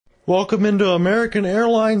Welcome into American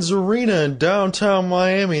Airlines Arena in downtown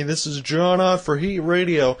Miami. This is John Ott for Heat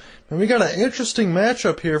Radio. And we got an interesting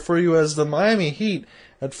matchup here for you as the Miami Heat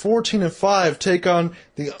at 14-5 take on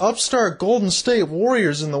the upstart Golden State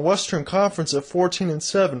Warriors in the Western Conference at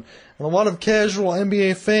 14-7. And a lot of casual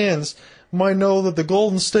NBA fans might know that the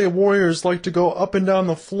Golden State Warriors like to go up and down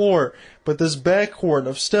the floor, but this backcourt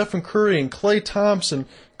of Stephen Curry and Klay Thompson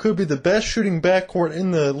could be the best shooting backcourt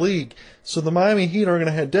in the league. So the Miami Heat are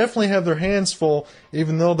going to definitely have their hands full,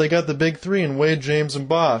 even though they got the big three in Wade, James, and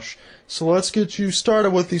Bosh. So let's get you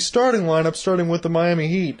started with the starting lineup, starting with the Miami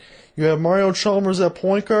Heat. You have Mario Chalmers at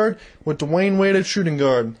point guard with Dwayne Wade at shooting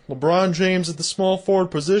guard. LeBron James at the small forward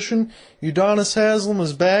position. Udonis Haslem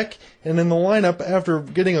is back and in the lineup after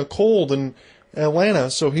getting a cold in Atlanta,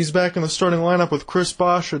 so he's back in the starting lineup with Chris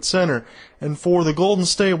Bosh at center. And for the Golden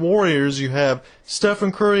State Warriors, you have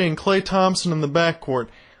Stephen Curry and Klay Thompson in the backcourt.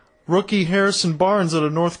 Rookie Harrison Barnes out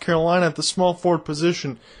of North Carolina at the small forward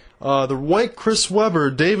position. The white Chris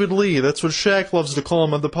Webber, David Lee, that's what Shaq loves to call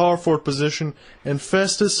him, at the power forward position, and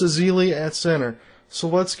Festus Ezeli at center. So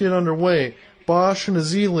let's get underway. Bosh and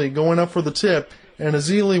Ezeli going up for the tip, and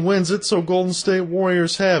Ezeli wins it, so Golden State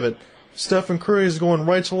Warriors have it. Stephen Curry is going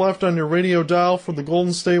right to left on your radio dial for the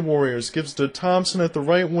Golden State Warriors. Gives to Thompson at the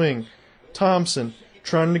right wing. Thompson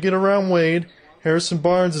trying to get around Wade. Harrison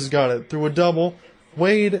Barnes has got it through a double.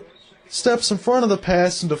 Wade steps in front of the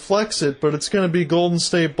pass and deflects it, but it's going to be Golden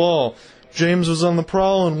State ball. James was on the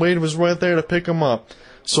prowl and Wade was right there to pick him up.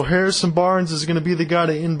 So Harrison Barnes is going to be the guy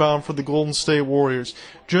to inbound for the Golden State Warriors.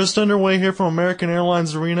 Just underway here from American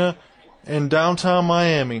Airlines Arena in downtown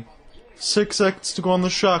Miami. 6 seconds to go on the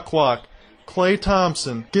shot clock. Klay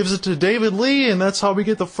Thompson gives it to David Lee, and that's how we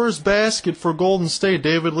get the first basket for Golden State.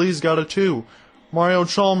 David Lee's got a 2. Mario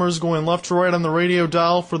Chalmers going left to right on the radio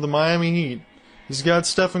dial for the Miami Heat. He's got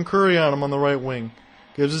Stephen Curry on him on the right wing.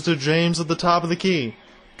 Gives it to James at the top of the key.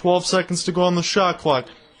 12 seconds to go on the shot clock.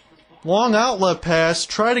 Long outlet pass.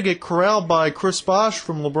 Try to get corralled by Chris Bosh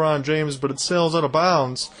from LeBron James, but it sails out of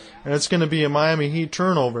bounds, and it's going to be a Miami Heat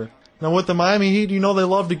turnover. Now with the Miami Heat, you know they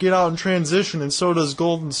love to get out in transition, and so does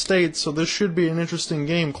Golden State, so this should be an interesting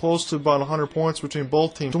game, close to about 100 points between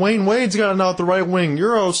both teams. Dwayne Wade's got it out the right wing.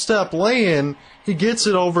 Euro step lay-in. He gets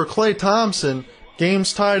it over Klay Thompson.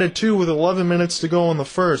 Game's tied at 2 with 11 minutes to go in the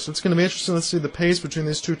first. It's going to be interesting to see the pace between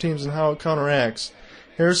these two teams and how it counteracts.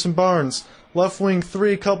 Harrison Barnes, left wing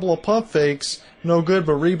 3, couple of pump fakes. No good,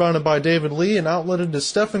 but rebounded by David Lee and outletted to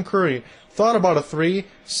Stephen Curry. Thought about a 3,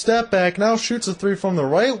 step back, now shoots a 3 from the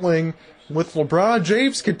right wing with LeBron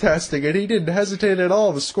James contesting it. He didn't hesitate at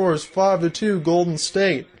all. The score is 5-2 Golden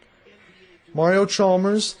State. Mario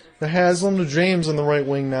Chalmers, the Haslem to James on the right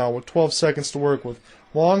wing now with 12 seconds to work with.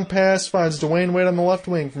 Long pass finds Dwayne Wade on the left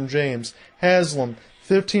wing from James. Haslem,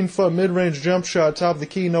 15-foot mid-range jump shot, top of the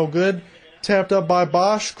key, no good. Tapped up by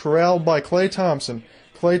Bosh, corralled by Klay Thompson.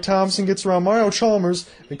 Klay Thompson gets around Mario Chalmers,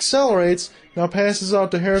 accelerates, now passes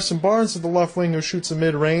out to Harrison Barnes at the left wing who shoots a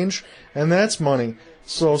mid-range, and that's money.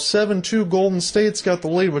 So 7-2 Golden State's got the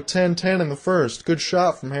lead with 10-10 in the first. Good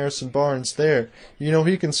shot from Harrison Barnes there. You know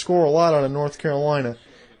he can score a lot out of North Carolina.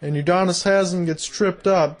 And Udonis Haslem gets tripped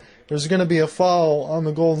up. There's going to be a foul on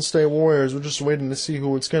the Golden State Warriors. We're just waiting to see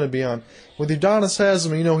who it's going to be on. With Udonis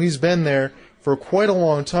Haslem, you know he's been there for quite a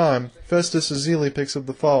long time. Festus Ezeli picks up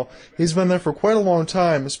the foul. He's been there for quite a long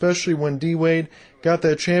time, especially when D-Wade got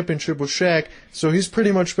that championship with Shaq. So he's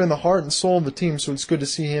pretty much been the heart and soul of the team, so it's good to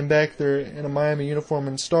see him back there in a Miami uniform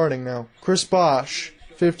and starting now. Chris Bosh,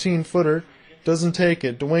 15-footer, doesn't take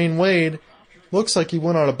it. Dwayne Wade looks like he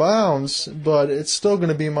went out of bounds, but it's still going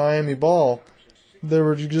to be Miami ball. They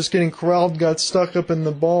were just getting corralled, got stuck up in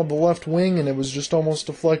the ball, the left wing, and it was just almost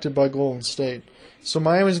deflected by Golden State. So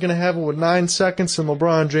Miami's going to have it with 9 seconds, and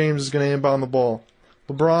LeBron James is going to inbound the ball.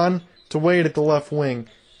 LeBron to Wade at the left wing.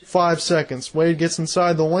 5 seconds. Wade gets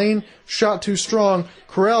inside the lane. Shot too strong.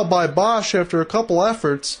 Corralled by Bosh after a couple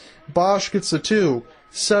efforts. Bosh gets the 2.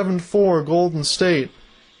 7-4 Golden State.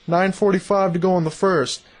 9:45 to go in the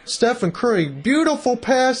first. Stephen Curry, beautiful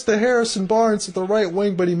pass to Harrison Barnes at the right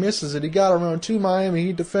wing, but he misses it. He got around 2 Miami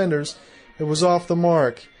Heat defenders. It was off the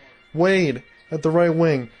mark. Wade at the right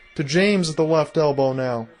wing to James at the left elbow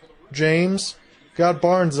now. James got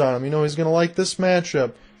Barnes on him. You know he's going to like this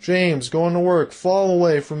matchup. James going to work, fall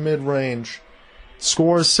away from mid-range.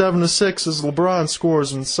 Score is 7-6 as LeBron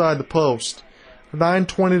scores inside the post.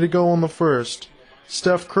 9:20 to go in the first.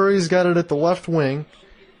 Steph Curry's got it at the left wing.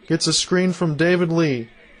 Gets a screen from David Lee.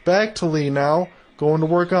 Back to Lee now, going to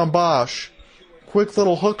work on Bosh. Quick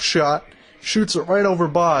little hook shot, shoots it right over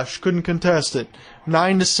Bosh, couldn't contest it.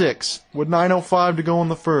 9-6, with 9:05 to go in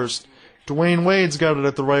the first. Dwayne Wade's got it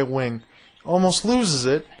at the right wing. Almost loses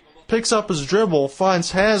it. picks up his dribble,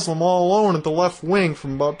 finds Haslam all alone at the left wing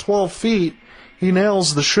from about 12 feet. He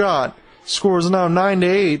nails the shot. Score is now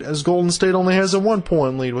 9-8 as Golden State only has a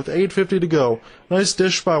 1-point lead with 8:50 to go. Nice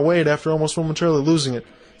dish by Wade after almost momentarily losing it.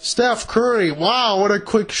 Steph Curry, wow, what a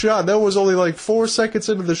quick shot. That was only like 4 seconds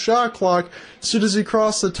into the shot clock. As soon as he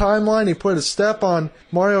crossed the timeline, he put a step on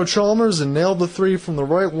Mario Chalmers and nailed the three from the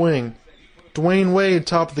right wing. Dwayne Wade,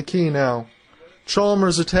 top of the key now.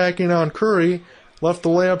 Chalmers attacking on Curry, left the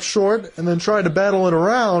layup short, and then tried to battle it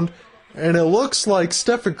around, and it looks like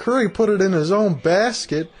Stephen Curry put it in his own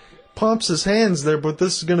basket. Pumps his hands there, but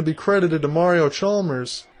this is going to be credited to Mario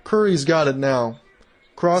Chalmers. Curry's got it now.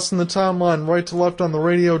 Crossing the timeline right to left on the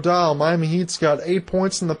radio dial, Miami Heat's got 8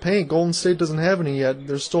 points in the paint. Golden State doesn't have any yet.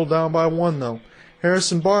 They're still down by 1, though.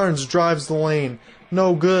 Harrison Barnes drives the lane.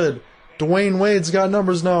 No good. Dwayne Wade's got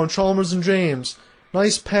numbers now on Chalmers and James.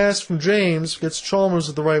 Nice pass from James. Gets Chalmers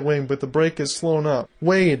at the right wing, but the break is slowing up.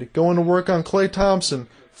 Wade going to work on Klay Thompson.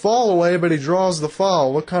 Fall away, but he draws the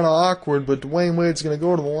foul. Looked kind of awkward, but Dwayne Wade's going to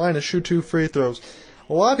go to the line to shoot 2 free throws.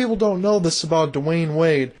 A lot of people don't know this about Dwayne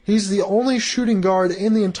Wade. He's the only shooting guard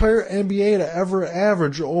in the entire NBA to ever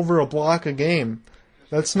average over a block a game.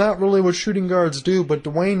 That's not really what shooting guards do, but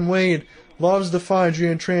Dwayne Wade loves to find you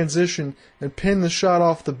in transition and pin the shot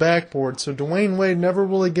off the backboard, so Dwayne Wade never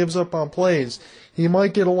really gives up on plays. He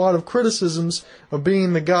might get a lot of criticisms of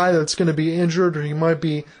being the guy that's going to be injured, or he might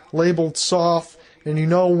be labeled soft. And you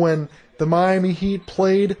know, when the Miami Heat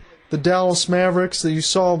played the Dallas Mavericks, that you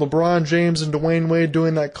saw LeBron James and Dwayne Wade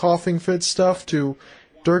doing that coughing fit stuff to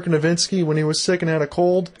Dirk Nowitzki when he was sick and had a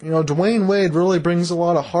cold. You know, Dwayne Wade really brings a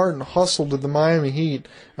lot of heart and hustle to the Miami Heat.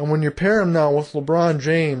 And when you pair him now with LeBron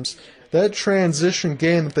James, that transition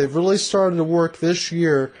game that they've really started to work this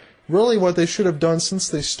year, really what they should have done since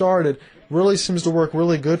they started, really seems to work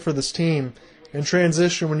really good for this team. In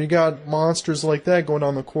transition, when you got monsters like that going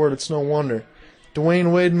on the court, it's no wonder.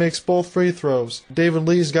 Dwayne Wade makes both free throws. David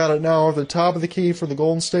Lee's got it now at the top of the key for the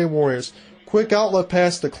Golden State Warriors. Quick outlet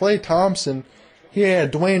pass to Klay Thompson. He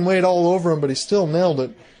had Dwayne Wade all over him, but he still nailed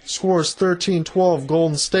it. Scores 13-12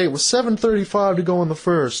 Golden State with 7:35 to go in the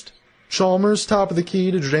first. Chalmers, top of the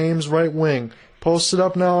key to James, right wing. Posted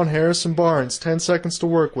up now on Harrison Barnes. 10 seconds to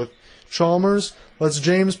work with. Chalmers lets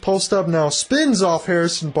James post up now. Spins off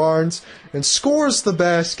Harrison Barnes and scores the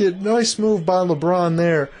basket. Nice move by LeBron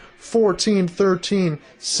there. 14-13,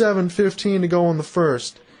 7:15 to go in the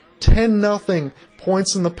first. 10-0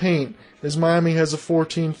 points in the paint as Miami has a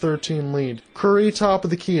 14-13 lead. Curry top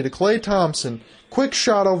of the key to Klay Thompson. Quick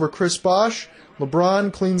shot over Chris Bosh.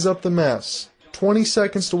 LeBron cleans up the mess. 20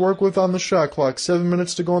 seconds to work with on the shot clock. 7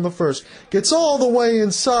 minutes to go in the first. Gets all the way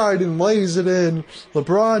inside and lays it in.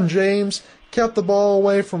 LeBron James kept the ball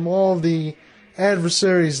away from all the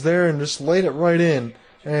adversaries there and just laid it right in.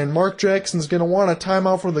 And Mark Jackson's going to want a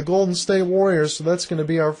timeout for the Golden State Warriors, so that's going to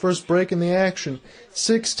be our first break in the action.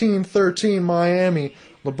 16-13 Miami.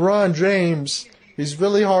 LeBron James, he's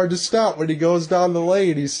really hard to stop when he goes down the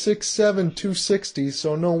lane. He's 6'7", 260,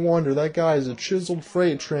 so no wonder. That guy is a chiseled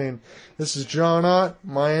freight train. This is John Ott,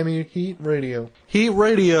 Miami Heat Radio. Heat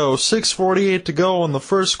Radio, 6:48 to go in the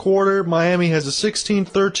first quarter. Miami has a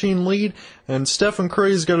 16-13 lead, and Stephen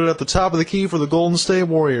Curry's got it at the top of the key for the Golden State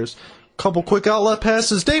Warriors. Couple quick outlet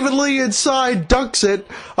passes. David Lee inside, dunks it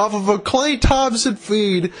off of a Klay Thompson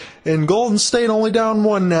feed. And Golden State only down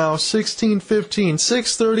 1 now, 16-15,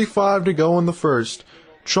 6:35 to go in the first.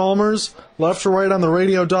 Chalmers, left to right on the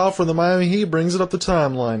radio dial for the Miami Heat, brings it up the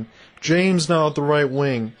timeline. James now at the right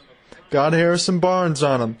wing. Got Harrison Barnes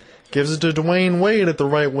on him. Gives it to Dwayne Wade at the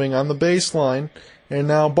right wing on the baseline. And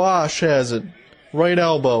now Bosh has it. Right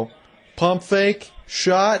elbow. Pump fake,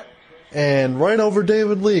 shot. And right over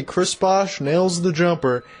David Lee, Chris Bosh nails the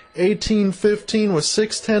jumper. 18-15 with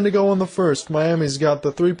 6:10 to go in the first. Miami's got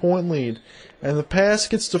the 3-point lead. And the pass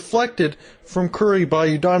gets deflected from Curry by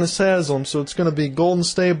Udonis Haslem, so it's going to be Golden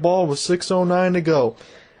State ball with 6:09 to go.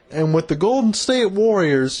 And with the Golden State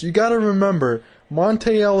Warriors, you got to remember,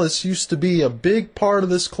 Monte Ellis used to be a big part of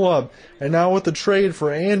this club, and now with the trade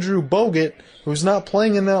for Andrew Bogut, who's not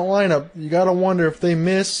playing in that lineup, you got to wonder if they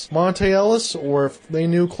miss Monte Ellis or if they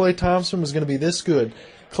knew Klay Thompson was going to be this good.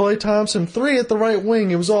 Klay Thompson, 3 at the right wing.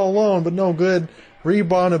 He was all alone, but no good.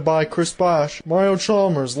 Rebounded by Chris Bosh. Mario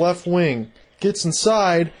Chalmers, left wing. Gets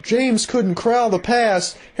inside. James couldn't corral the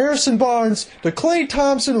pass. Harrison Barnes to Klay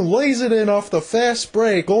Thompson, who lays it in off the fast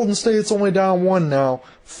break. Golden State's only down 1 now.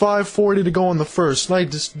 5:40 to go in the first.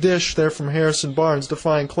 Nice dish there from Harrison Barnes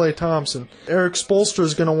defying Klay Thompson. Eric Spoelstra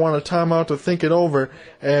is going to want a timeout to think it over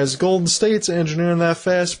as Golden State's engineering that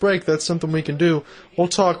fast break. That's something we can do. We'll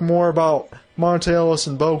talk more about Monte Ellis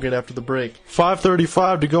and Bogut after the break.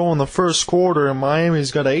 5:35 to go in the first quarter, and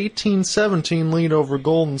Miami's got an 18-17 lead over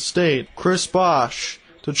Golden State. Chris Bosh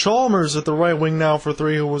to Chalmers at the right wing now for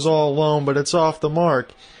three, who was all alone, but it's off the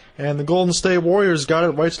mark. And the Golden State Warriors got it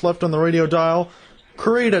right to left on the radio dial.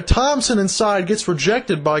 Curry to Thompson inside, gets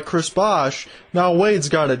rejected by Chris Bosh. Now Wade's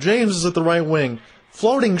got it. James is at the right wing.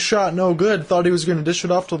 Floating shot, no good. Thought he was going to dish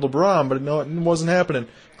it off to LeBron, but no, it wasn't happening.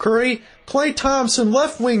 Curry, Klay Thompson,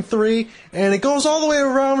 left wing three, and it goes all the way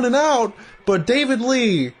around and out, but David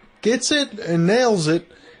Lee gets it and nails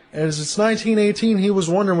it. As it's 1918, he was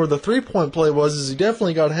wondering where the three-point play was, as he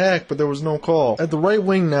definitely got hacked, but there was no call. At the right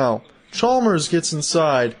wing now, Chalmers gets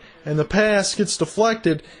inside, and the pass gets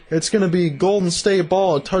deflected. It's going to be Golden State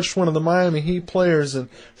ball. It touched one of the Miami Heat players, and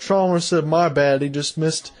Chalmers said, my bad, he just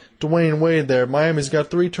missed Dwayne Wade there. Miami's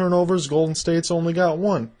got 3 turnovers, Golden State's only got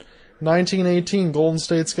 1. 1918, Golden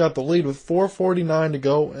State's got the lead with 4:49 to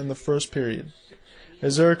go in the first period.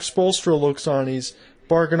 As Eric Spoelstra looks on, he's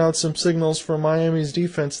barking out some signals for Miami's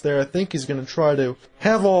defense there. I think he's going to try to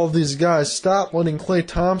have all of these guys stop letting Klay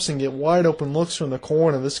Thompson get wide open looks from the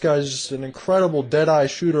corner. This guy's just an incredible dead-eye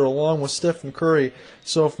shooter along with Stephen Curry.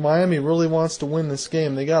 So if Miami really wants to win this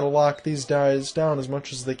game, they got to lock these guys down as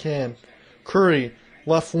much as they can. Curry,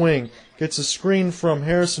 left wing, gets a screen from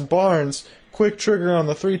Harrison Barnes. Quick trigger on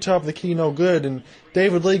the three, top of the key, no good. And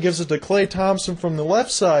David Lee gives it to Klay Thompson from the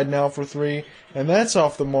left side now for three, and that's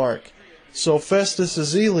off the mark. So Festus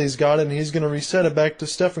Ezeli's got it, and he's going to reset it back to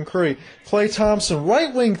Stephen Curry. Klay Thompson,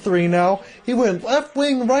 right wing three now. He went left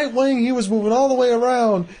wing, right wing. He was moving all the way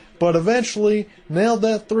around, but eventually nailed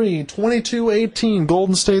that three. 22-18.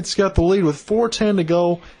 Golden State's got the lead with 4:10 to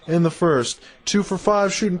go in the first. 2 for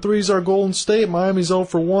 5 shooting threes are Golden State. Miami's 0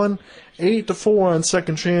 for 1. 8-4 on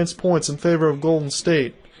second chance points in favor of Golden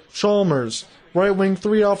State. Chalmers, right wing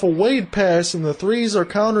three off a Wade pass, and the threes are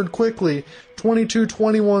countered quickly.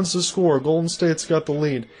 22-21's the score. Golden State's got the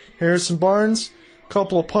lead. Harrison Barnes,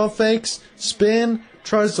 couple of pump fakes, spin,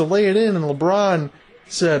 tries to lay it in, and LeBron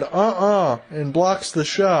said, and blocks the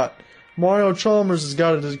shot. Mario Chalmers has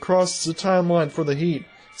got it across the timeline for the Heat.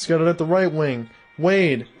 He's got it at the right wing.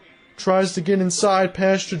 Wade tries to get inside,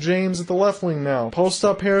 pass to James at the left wing now. Post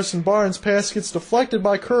up Harrison Barnes, pass gets deflected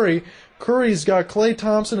by Curry. Curry's got Klay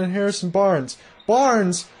Thompson and Harrison Barnes.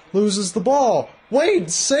 Barnes loses the ball. Wade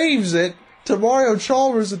saves it to Mario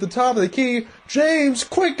Chalmers at the top of the key. James,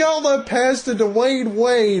 quick outlet pass to Dwayne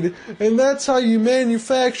Wade. And that's how you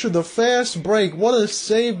manufacture the fast break. What a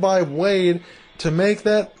save by Wade to make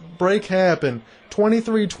that break happen.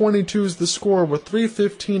 23-22 is the score with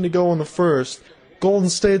 3:15 to go in the first. Golden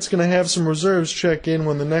State's going to have some reserves check in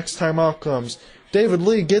when the next timeout comes. David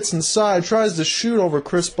Lee gets inside, tries to shoot over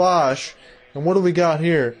Chris Bosh. And what do we got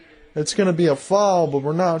here? It's going to be a foul, but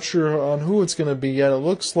we're not sure on who it's going to be yet. It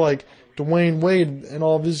looks like Dwayne Wade and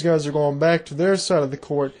all of these guys are going back to their side of the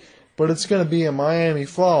court, but it's going to be a Miami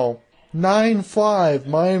foul. 9-5,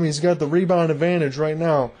 Miami's got the rebound advantage right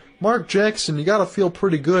now. Mark Jackson, you got to feel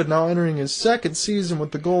pretty good now entering his second season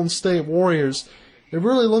with the Golden State Warriors. It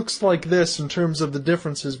really looks like this in terms of the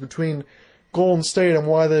differences between Golden State and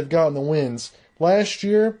why they've gotten the wins. Last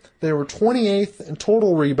year, they were 28th in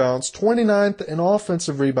total rebounds, 29th in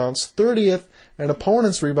offensive rebounds, 30th in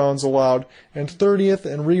opponents' rebounds allowed, and 30th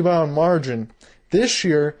in rebound margin. This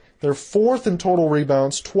year, they're 4th in total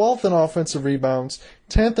rebounds, 12th in offensive rebounds,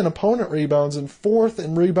 10th in opponent rebounds, and 4th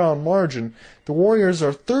in rebound margin. The Warriors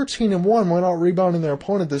are 13-1 when out-rebounding their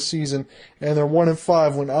opponent this season, and they're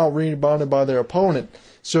 1-5 when out-rebounded by their opponent.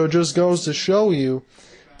 So it just goes to show you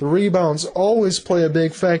the rebounds always play a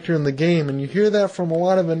big factor in the game, and you hear that from a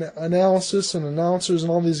lot of analysis and announcers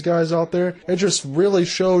and all these guys out there. It just really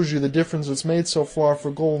shows you the difference that's made so far for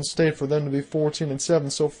Golden State for them to be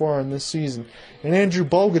 14-7 so far in this season. And Andrew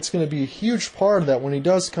Bogut's going to be a huge part of that when he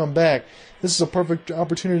does come back. This is a perfect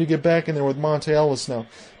opportunity to get back in there with Monte Ellis now.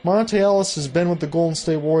 Monte Ellis has been with the Golden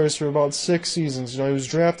State Warriors for about 6 seasons. He was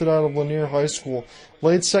drafted out of Lanier High School,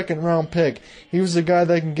 late second-round pick. He was the guy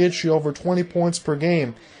that can get you over 20 points per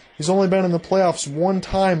game. He's only been in the playoffs one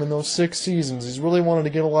time in those 6 seasons. He's really wanted to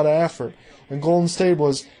get a lot of effort. And Golden State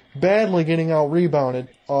was badly getting out-rebounded.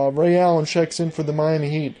 Ray Allen checks in for the Miami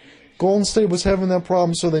Heat. Golden State was having that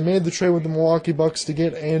problem, so they made the trade with the Milwaukee Bucks to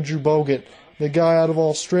get Andrew Bogut, the guy out of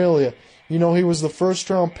Australia. You know, he was the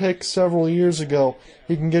first-round pick several years ago.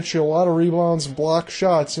 He can get you a lot of rebounds and block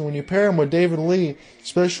shots, and when you pair him with David Lee,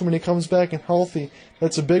 especially when he comes back and healthy,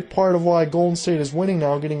 that's a big part of why Golden State is winning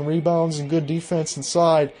now, getting rebounds and good defense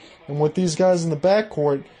inside. And with these guys in the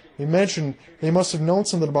backcourt, they mentioned they must have known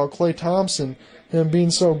something about Klay Thompson, him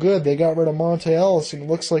being so good. They got rid of Monte Ellis, and it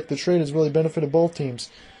looks like the trade has really benefited both teams.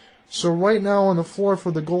 So right now on the floor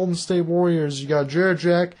for the Golden State Warriors, you got Jarrett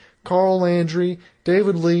Jack, Carl Landry,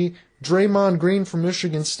 David Lee, Draymond Green from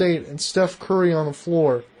Michigan State, and Steph Curry on the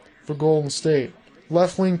floor for Golden State.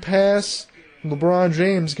 Left wing pass, LeBron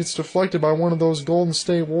James gets deflected by one of those Golden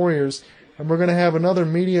State Warriors, and we're going to have another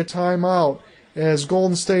media timeout as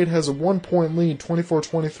Golden State has a 1-point lead,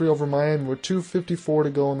 24-23 over Miami with 2:54 to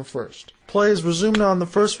go in the first. Play is resumed now in the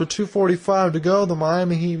first with 2:45 to go. The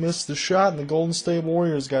Miami Heat missed the shot, and the Golden State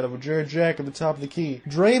Warriors got it with Jarrett Jack at the top of the key.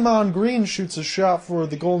 Draymond Green shoots a shot for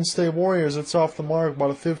the Golden State Warriors. It's off the mark,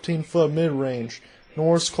 about a 15-foot mid-range.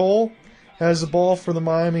 Norris Cole has the ball for the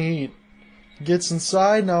Miami Heat. Gets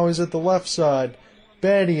inside, now he's at the left side.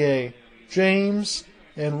 Battier, James,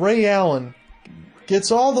 and Ray Allen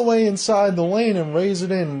gets all the way inside the lane and rays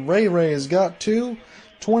it in. Ray has got two.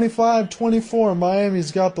 25-24,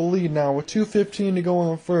 Miami's got the lead now with 2:15 to go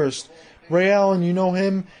in the first. Ray Allen, you know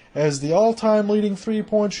him as the all-time leading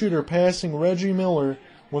three-point shooter, passing Reggie Miller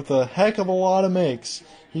with a heck of a lot of makes.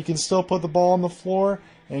 He can still put the ball on the floor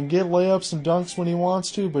and get layups and dunks when he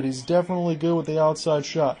wants to, but he's definitely good with the outside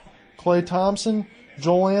shot. Klay Thompson,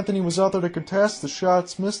 Joel Anthony was out there to contest, the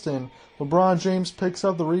shots missed in. LeBron James picks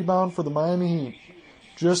up the rebound for the Miami Heat.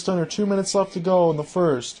 Just under 2 minutes left to go in the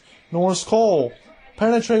first. Norris Cole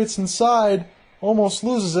penetrates inside, almost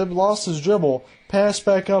loses it, lost his dribble. Pass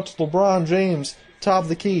back out to LeBron James, top of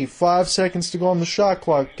the key. 5 seconds to go on the shot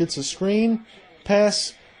clock. Gets a screen.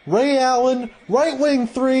 Pass. Ray Allen, right wing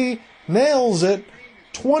three, nails it.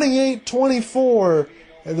 28-24.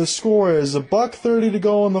 The score is $1:30 to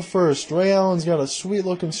go in the first. Ray Allen's got a sweet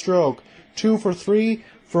looking stroke. 2 for 3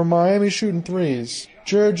 for Miami shooting threes.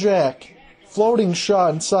 Jarrett Jack, floating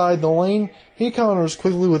shot inside the lane. He counters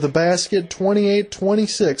quickly with a basket,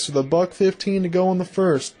 28-26 with $1:15 to go in the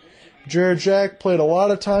first. Jarrett Jack played a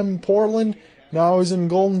lot of time in Portland. Now he's in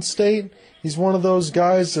Golden State. He's one of those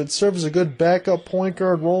guys that serves a good backup point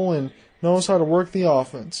guard role and knows how to work the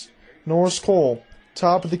offense. Norris Cole,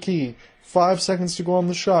 top of the key. 5 seconds to go on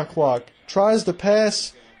the shot clock. Tries to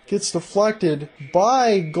pass, gets deflected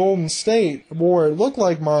by Golden State, or it looked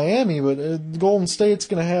like Miami, but Golden State's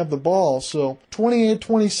going to have the ball. So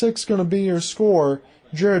 28-26 going to be your score.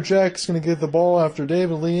 Jarrett Jack's going to get the ball after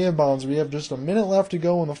David Lee inbounds. We have just a minute left to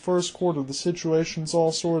go in the first quarter. The situation's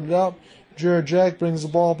all sorted out. Jarrett Jack brings the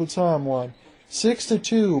ball up the timeline.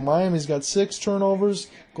 6-2. Miami's got 6 turnovers.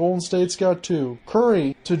 Golden State's got 2.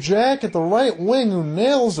 Curry to Jack at the right wing, who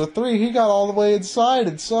nails the three. He got all the way inside,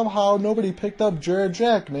 and somehow nobody picked up Jarrett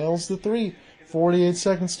Jack. Nails the three. 48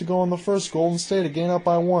 seconds to go in the first. Golden State again up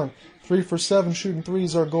by 1. 3 for 7 shooting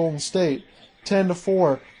threes are Golden State.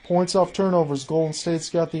 10-4. Points off turnovers. Golden State's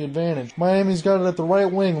got the advantage. Miami's got it at the right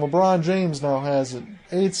wing. LeBron James now has it.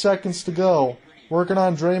 8 seconds to go. Working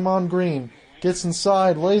on Draymond Green. Gets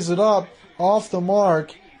inside, lays it up. Off the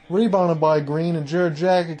mark, rebounded by Green, and Jarrett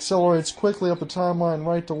Jack accelerates quickly up the timeline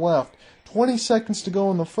right to left. 20 seconds to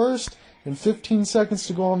go in the first, and 15 seconds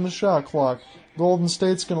to go on the shot clock. Golden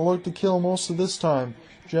State's going to look to kill most of this time.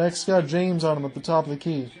 Jack's got James on him at the top of the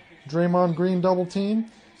key. Draymond Green double team.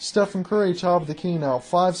 Stephen Curry top of the key now.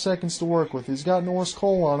 5 seconds to work with. He's got Norris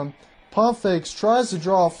Cole on him. Pump fakes, tries to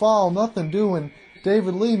draw a foul, nothing doing.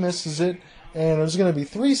 David Lee misses it. And there's going to be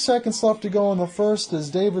 3 seconds left to go in the first as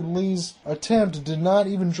David Lee's attempt did not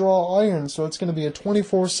even draw iron, so it's going to be a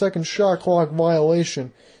 24-second shot clock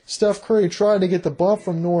violation. Steph Curry tried to get the bump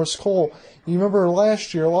from Norris Cole. You remember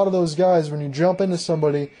last year, a lot of those guys, when you jump into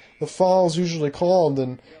somebody, the foul's usually called,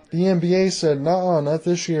 and the NBA said, nah, not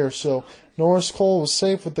this year. So Norris Cole was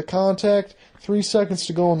safe with the contact. 3 seconds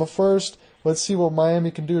to go in the first. Let's see what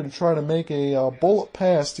Miami can do to try to make a bullet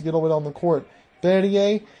pass to get over down the court.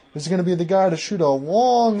 Battier is going to be the guy to shoot a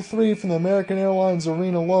long three from the American Airlines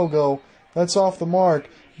Arena logo. That's off the mark.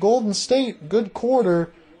 Golden State, good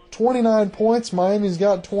quarter, 29 points. Miami's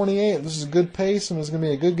got 28. This is a good pace, and it's going to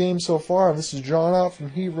be a good game so far. This is John Ott from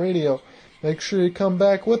Heat Radio. Make sure you come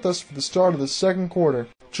back with us for the start of the second quarter.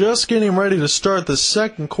 Just getting ready to start the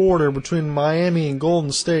second quarter between Miami and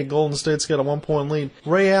Golden State. Golden State's got a 1-point lead.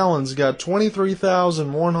 Ray Allen's got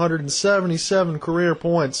 23,177 career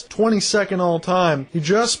points, 22nd all-time. He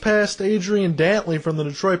just passed Adrian Dantley from the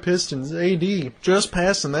Detroit Pistons, AD, just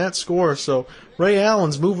passing that score. So Ray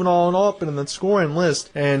Allen's moving on up in the scoring list,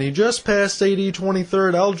 and he just passed AD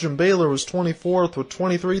 23rd. Elgin Baylor was 24th with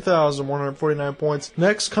 23,149 points.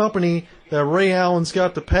 Next company that Ray Allen's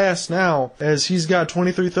got to pass now, as he's got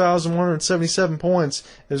 23,177 points,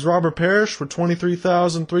 is Robert Parrish with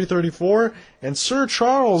 23,334, and Sir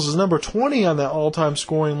Charles is number 20 on that all-time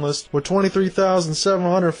scoring list with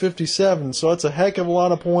 23,757. So that's a heck of a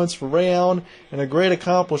lot of points for Ray Allen, and a great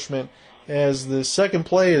accomplishment, as the second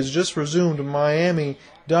play is just resumed in Miami,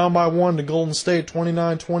 down by 1 to Golden State,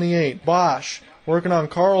 29-28. Bosch working on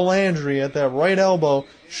Carl Landry at that right elbow.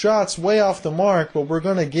 Shots way off the mark, but we're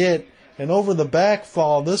going to get an over the back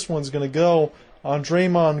fall. This one's going to go on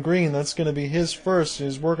Draymond Green. That's going to be his first.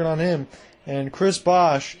 He's working on him. And Chris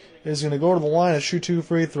Bosch is going to go to the line and shoot 2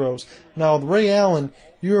 free throws. Now, with Ray Allen,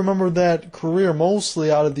 you remember that career mostly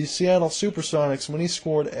out of the Seattle Supersonics when he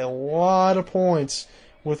scored a lot of points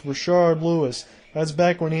with Rashard Lewis. That's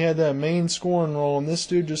back when he had that main scoring role, and this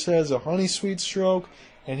dude just has a honey sweet stroke,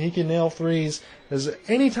 and he can nail threes as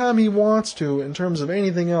anytime he wants to in terms of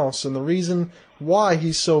anything else. And the reason why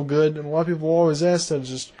he's so good, and a lot of people always ask that, is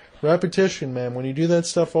just repetition, man. When you do that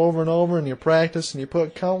stuff over and over, and you practice, and you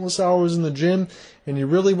put countless hours in the gym, and you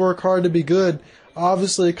really work hard to be good,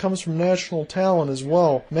 obviously it comes from national talent as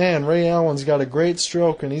well. Man, Ray Allen's got a great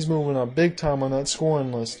stroke, and he's moving up big time on that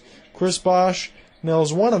scoring list. Chris Bosch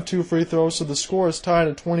nails 1 of 2 free throws, so the score is tied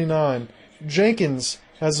at 29. Jenkins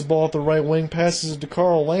has the ball at the right wing, passes it to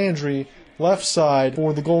Carl Landry, left side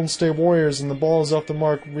for the Golden State Warriors, and the ball is off the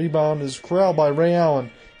mark. Rebound is corralled by Ray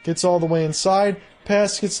Allen. Gets all the way inside.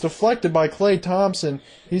 Pass gets deflected by Klay Thompson.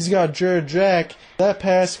 He's got Jared Jack. That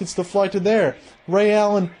pass gets deflected there. Ray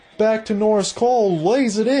Allen back to Norris Cole,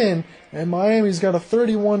 lays it in, and Miami's got a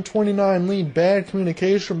 31-29 lead. Bad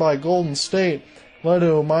communication by Golden State led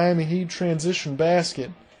to a Miami Heat transition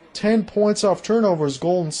basket. 10 points off turnovers.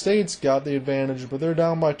 Golden State's got the advantage, but they're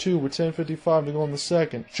down by 2 with 10:55 to go in the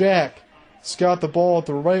second. Jack's got the ball at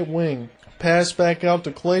the right wing. Pass back out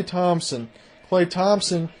to Klay Thompson. Klay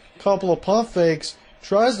Thompson, couple of pump fakes,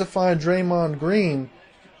 tries to find Draymond Green,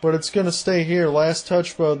 but it's going to stay here. Last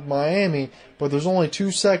touch by Miami, but there's only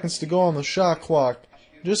 2 seconds to go on the shot clock.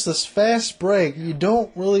 Just this fast break, you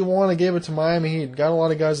don't really want to give it to Miami Heat. Got a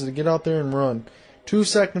lot of guys that get out there and run. 2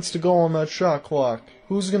 seconds to go on that shot clock.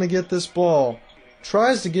 Who's going to get this ball?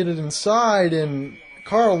 Tries to get it inside, and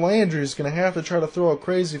Carl Landry is going to have to try to throw a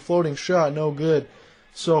crazy floating shot. No good.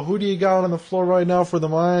 So who do you got on the floor right now for the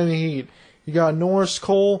Miami Heat? You got Norris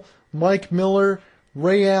Cole, Mike Miller,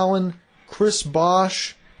 Ray Allen, Chris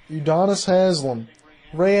Bosch, Udonis Haslem.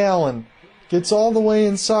 Ray Allen gets all the way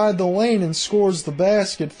inside the lane and scores the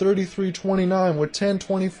basket, 33-29 with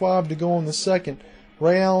 10:25 to go in the second.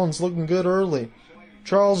 Ray Allen's looking good early.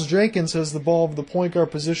 Charles Jenkins has the ball of the point guard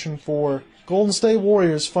position for Golden State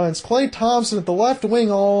Warriors. Finds Klay Thompson at the left wing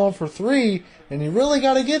all on for 3, and you really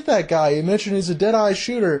got to get that guy. You mentioned he's a dead-eye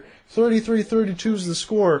shooter. 33-32 is the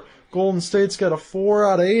score. Golden State's got a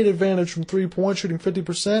 4 out of 8 advantage from 3-point, shooting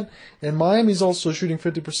 50%, and Miami's also shooting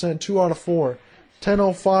 50%, 2 out of 4.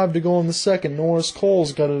 10:05 to go in the second. Norris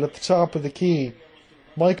Cole's got it at the top of the key.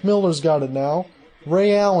 Mike Miller's got it now.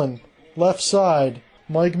 Ray Allen, left side.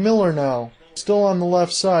 Mike Miller now. Still on the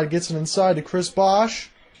left side, gets it inside to Chris Bosch.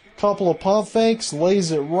 Couple of pump fakes,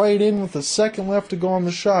 lays it right in with a second left to go on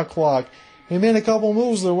the shot clock. He made a couple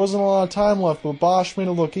moves, there wasn't a lot of time left, but Bosch made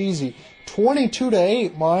it look easy.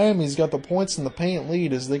 22-8, Miami's got the points in the paint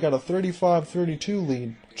lead as they got a 35-32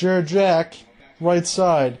 lead. Jared Jack, right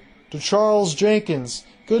side, to Charles Jenkins.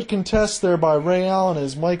 Good contest there by Ray Allen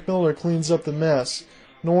as Mike Miller cleans up the mess.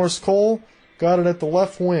 Norris Cole got it at the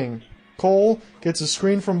left wing. Cole gets a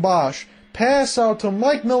screen from Bosch. Pass out to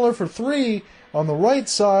Mike Miller for 3 on the right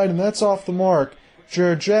side, and that's off the mark.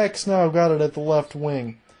 Jared Jack's now got it at the left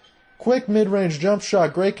wing. Quick mid-range jump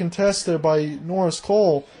shot. Great contest there by Norris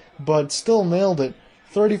Cole, but still nailed it.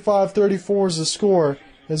 35-34 is the score,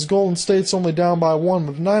 as Golden State's only down by 1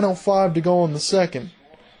 with 9:05 to go in the second.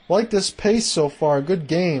 Like this pace so far. Good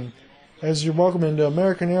game. As you're welcome into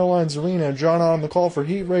American Airlines Arena, John on the call for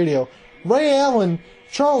Heat Radio. Ray Allen,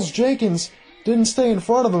 Charles Jenkins didn't stay in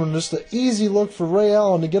front of him. Just an easy look for Ray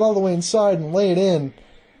Allen to get all the way inside and lay it in.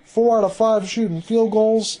 4 out of 5 shooting field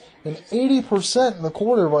goals, and 80% in the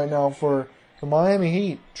quarter right now for the Miami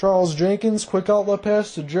Heat. Charles Jenkins, quick outlet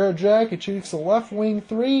pass to Jared Jack. He shoots the left wing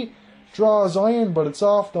 3, draws iron, but it's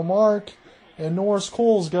off the mark. And Norris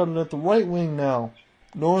Cole's got it at the right wing now.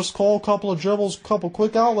 Norris Cole, couple of dribbles, couple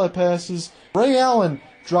quick outlet passes. Ray Allen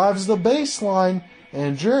drives the baseline,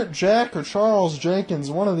 And Jarrett Jack or Charles Jenkins,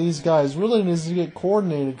 one of these guys, really needs to get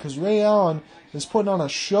coordinated because Ray Allen is putting on a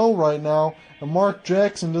show right now, and Mark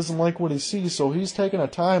Jackson doesn't like what he sees, so he's taking a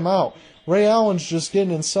timeout. Ray Allen's just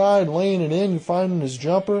getting inside, laying it in, finding his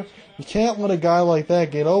jumper. You can't let a guy like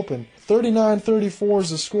that get open. 39-34 is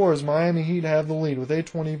the score as Miami Heat have the lead with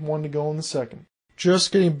 8:21 to go in the second.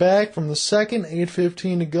 Just getting back from the second,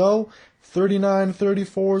 8:15 to go.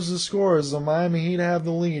 39-34 is the score as the Miami Heat have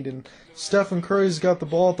the lead. And Stephen Curry's got the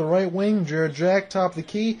ball at the right wing. Jarrett Jack, top of the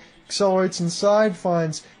key, accelerates inside,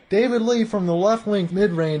 finds David Lee from the left wing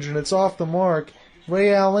mid-range, and it's off the mark.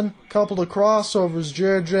 Ray Allen, couple of crossovers,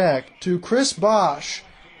 Jarrett Jack to Chris Bosh.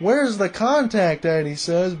 Where's the contact at, he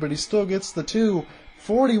says, but he still gets the two.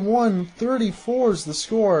 41-34 is the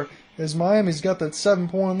score as Miami's got that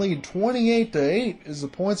 7-point lead. 28-8 is the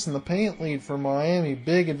points in the paint lead for Miami.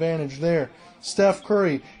 Big advantage there. Steph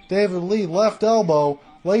Curry, David Lee, left elbow,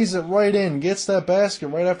 lays it right in, gets that basket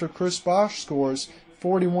right after Chris Bosh scores.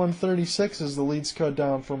 41-36 as the lead's cut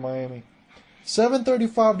down for Miami.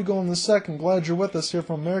 7:35 to go in the second. Glad you're with us here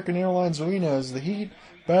from American Airlines Arena as the Heat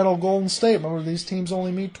battle Golden State. Remember, these teams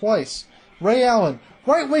only meet twice. Ray Allen,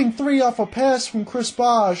 right wing three off a pass from Chris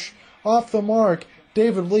Bosh. Off the mark.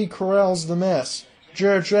 David Lee corrals the mess.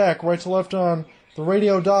 Jarrett Jack, right to left on the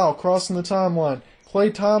radio dial, crossing the timeline.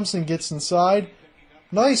 Klay Thompson gets inside.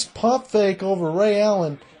 Nice pump fake over Ray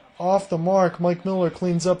Allen. Off the mark, Mike Miller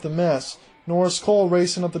cleans up the mess. Norris Cole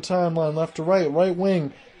racing up the timeline, left to right, right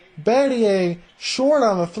wing. Battier short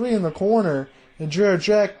on the three in the corner, and Jarrett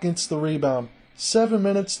Jack gets the rebound. 7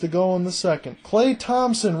 minutes to go in the second. Klay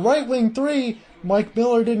Thompson, right wing three. Mike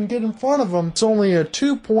Miller didn't get in front of him. It's only a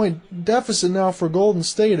 2-point deficit now for Golden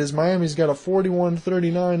State as Miami's got a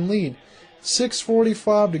 41-39 lead.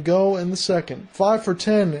 6:45 to go in the second. 5 for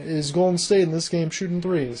 10 is Golden State in this game shooting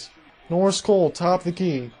threes. Norris Cole, top of the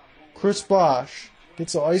key. Chris Bosh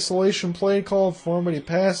gets an isolation play called for him, but he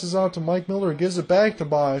passes out to Mike Miller, gives it back to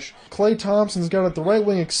Bosh. Klay Thompson's got it the right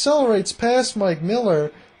wing, accelerates past Mike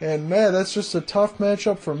Miller, and man, that's just a tough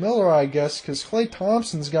matchup for Miller, I guess, because Klay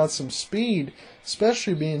Thompson's got some speed,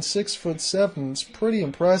 especially being 6'7". It's pretty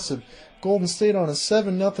impressive. Golden State on a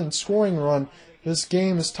 7-0 scoring run. This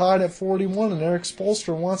game is tied at 41, and Eric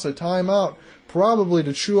Spoelstra wants a timeout, probably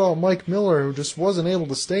to chew out Mike Miller, who just wasn't able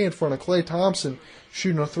to stay in front of Klay Thompson,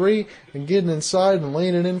 shooting a three and getting inside and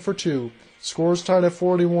laying it in for two. Scores tied at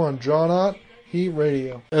 41. John Ott, Heat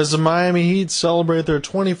Radio. As the Miami Heat celebrate their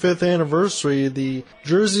 25th anniversary, the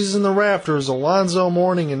jerseys in the rafters, Alonzo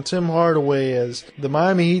Mourning and Tim Hardaway, as the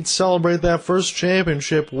Miami Heat celebrate that first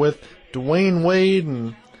championship with Dwayne Wade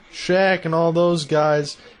and Shaq and all those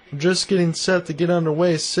guys. Just getting set to get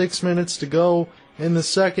underway. 6 minutes to go in the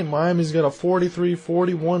second. Miami's got a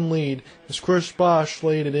 43-41 lead as Chris Bosh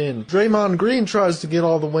laid it in. Draymond Green tries to get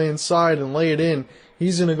all the way inside and lay it in.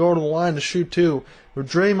 He's going to go to the line to shoot two. But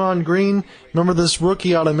Draymond Green, remember this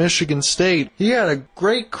rookie out of Michigan State? He had a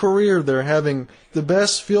great career there, having the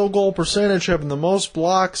best field goal percentage, having the most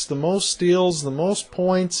blocks, the most steals, the most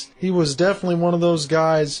points. He was definitely one of those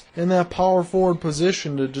guys in that power forward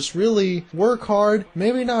position to just really work hard,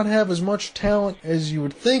 maybe not have as much talent as you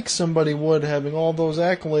would think somebody would, having all those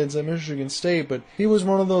accolades at Michigan State, but he was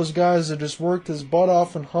one of those guys that just worked his butt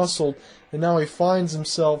off and hustled, and now he finds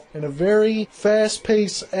himself in a very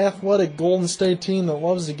fast-paced, athletic Golden State team that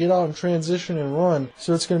loves to get out and transition and run.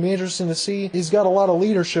 So it's going to be interesting to see. He's got a lot of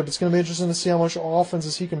leadership. It's going to be interesting to see how much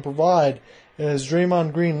offenses he can provide as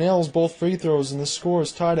Draymond Green nails both free throws, and the score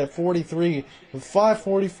is tied at 43 with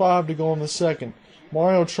 5:45 to go in the second.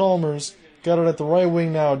 Mario Chalmers got it at the right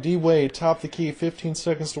wing now. D. Wade, top the key, 15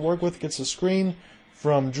 seconds to work with, gets a screen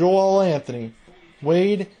from Joel Anthony.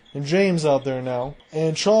 Wade and James out there now.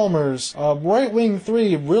 And Chalmers, right wing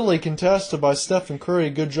three, really contested by Stephen Curry.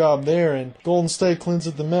 Good job there. And Golden State cleans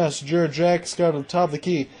up the mess. Jarrett Jack's got it at the top of the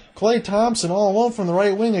key. Klay Thompson all alone from the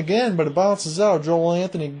right wing again, but it bounces out. Joel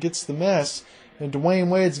Anthony gets the mess. And Dwayne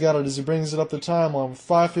Wade's got it as he brings it up the timeline with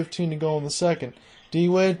 5:15 to go in the second. D.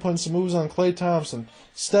 Wade putting some moves on Klay Thompson.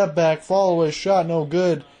 Step back, fall away shot, no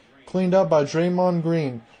good. Cleaned up by Draymond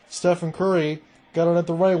Green. Stephen Curry got it at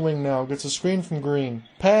the right wing now. Gets a screen from Green.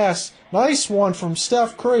 Pass. Nice one from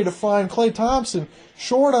Steph Curry to find Klay Thompson.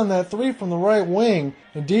 Short on that three from the right wing.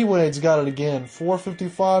 And D-Wade's got it again.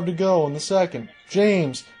 4:55 to go in the second.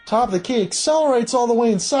 James, top of the key, accelerates all the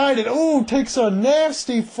way inside it. Ooh, takes a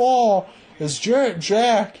nasty fall as Jarrett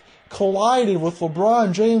Jack collided with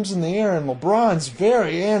LeBron James in the air. And LeBron's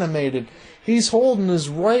very animated. He's holding his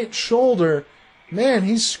right shoulder. Man,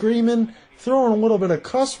 he's screaming, throwing a little bit of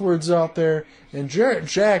cuss words out there, and Jarrett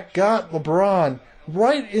Jack got LeBron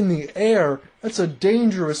right in the air. That's a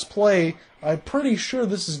dangerous play. I'm pretty sure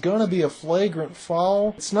this is going to be a flagrant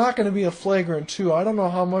foul. It's not going to be a flagrant 2. I don't know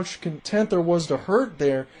how much content there was to hurt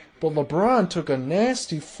there, but LeBron took a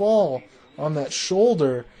nasty fall on that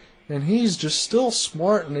shoulder, and he's just still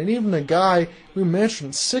smart. And even a guy we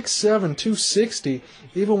mentioned, 6'7", 260,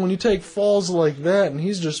 even when you take falls like that, and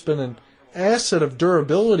he's just been an asset of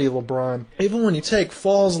durability, LeBron. Even when you take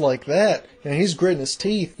falls like that, and he's gritting his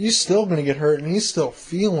teeth, he's still going to get hurt, and he's still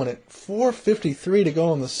feeling it. 4:53 to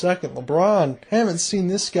go in the second. LeBron, haven't seen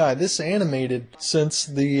this guy this animated since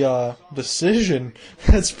the decision.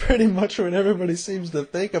 That's pretty much what everybody seems to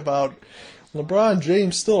think about. LeBron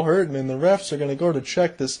James still hurting, and the refs are going to go to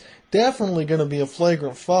check this. Definitely going to be a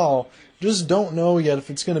flagrant foul. Just don't know yet if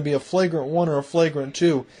it's going to be a flagrant 1 or a flagrant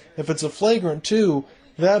 2. If it's a flagrant 2,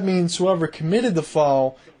 that means whoever committed the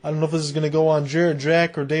foul, I don't know if this is going to go on Jarrett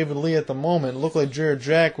Jack or David Lee at the moment. It looked like Jarrett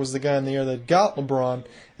Jack was the guy in the air that got LeBron.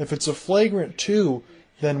 If it's a flagrant 2,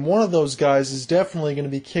 then one of those guys is definitely going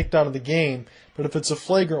to be kicked out of the game. But if it's a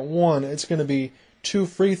flagrant 1, it's going to be 2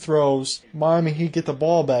 free throws. Miami Heat get the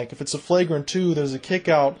ball back. If it's a flagrant 2, there's a kick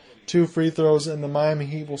out, 2 free throws, and the Miami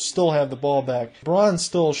Heat will still have the ball back. LeBron's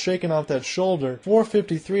still shaking off that shoulder.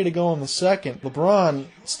 4:53 to go in the second. LeBron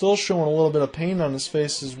still showing a little bit of pain on his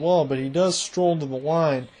face as well, but he does stroll to the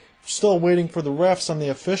line. Still waiting for the refs on the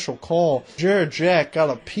official call. Jarrett Jack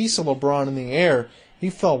got a piece of LeBron in the air.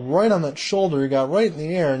 He fell right on that shoulder. He got right in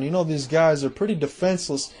the air, and you know these guys are pretty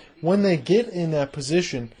defenseless when they get in that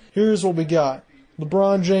position. Here's what we got.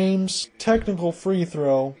 LeBron James, technical free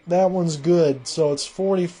throw. That one's good, so it's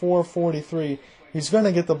 44-43. He's going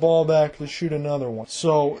to get the ball back to shoot another one.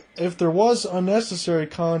 So if there was unnecessary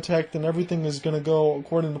contact and everything is going to go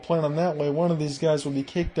according to plan on that way, one of these guys will be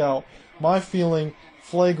kicked out. My feeling,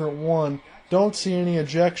 flagrant 1. Don't see any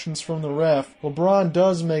ejections from the ref. LeBron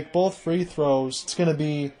does make both free throws. It's going to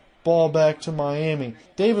be ball back to Miami.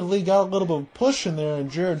 David Lee got a little bit of push in there,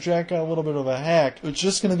 and Jarrett Jack got a little bit of a hack. It's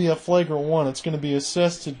just going to be a flagrant 1. It's going to be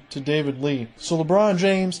assessed to David Lee. So LeBron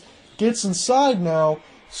James gets inside now.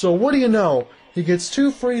 So what do you know? He gets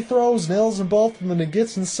 2 free throws, nails them both, and then he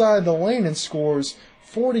gets inside the lane and scores.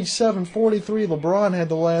 47-43. LeBron had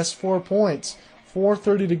the last 4 points.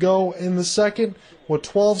 4:30 to go in the second, with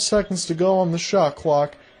 12 seconds to go on the shot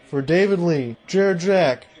clock for David Lee. Jarrett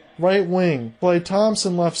Jack, right wing. Klay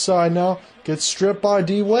Thompson left side now. Gets stripped by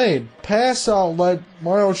D. Wade. Pass outlet.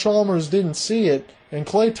 Mario Chalmers didn't see it. And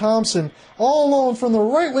Klay Thompson all alone from the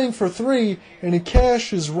right wing for 3. And he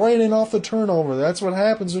cashes right in off the turnover. That's what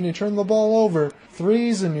happens when you turn the ball over.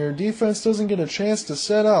 3s and your defense doesn't get a chance to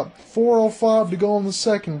set up. 4:05 to go in the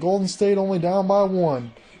second. Golden State only down by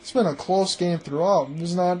 1. It's been a close game throughout.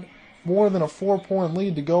 There's not more than a 4-point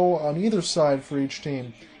lead to go on either side for each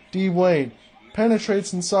team. D. Wade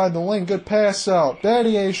penetrates inside the lane. Good pass out.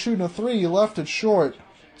 Battier shooting a 3. He left it short.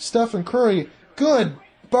 Stephen Curry, good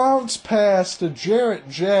bounce pass to Jarrett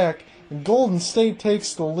Jack. And Golden State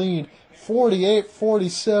takes the lead.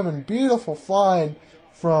 48-47. Beautiful find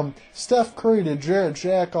from Steph Curry to Jarrett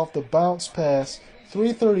Jack off the bounce pass.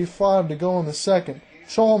 3:35 to go in the second.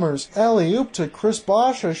 Chalmers, alley-oop to Chris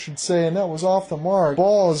Bosh, I should say, and that was off the mark.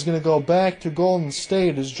 Ball is going to go back to Golden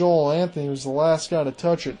State as Joel Anthony was the last guy to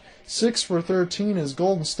touch it. 6 for 13 as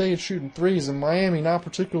Golden State shooting 3s, and Miami not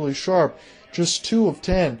particularly sharp, just 2 of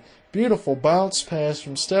 10. Beautiful bounce pass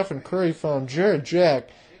from Stephen Curry, found Jarrett Jack,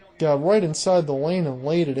 got right inside the lane and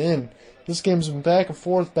laid it in. This game's been back and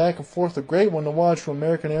forth, a great one to watch from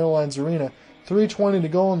American Airlines Arena. 3:20 to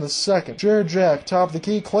go in the second. Jarrett Jack, top of the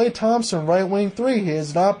key. Klay Thompson, right wing 3. He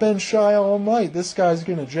has not been shy all night. This guy's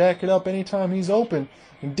going to jack it up anytime he's open.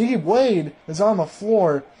 And D. Wade is on the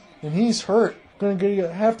floor, and he's hurt. Going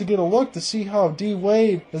to have to get a look to see how D.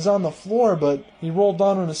 Wade is on the floor, but he rolled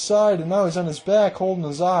down on his side, and now he's on his back holding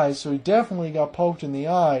his eyes, so he definitely got poked in the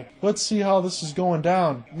eye. Let's see how this is going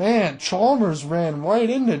down. Man, Chalmers ran right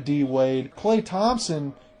into D. Wade. Klay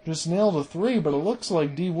Thompson just nailed a 3, but it looks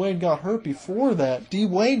like D. Wade got hurt before that. D.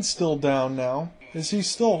 Wade's still down now. Is he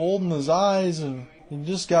still holding his eyes, and he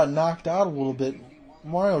just got knocked out a little bit?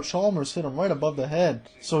 Mario Chalmers hit him right above the head.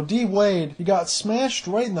 So D. Wade, he got smashed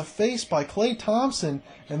right in the face by Klay Thompson,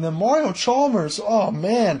 and then Mario Chalmers, oh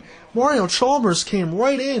man, Mario Chalmers came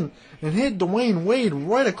right in and hit Dwayne Wade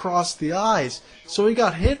right across the eyes. So he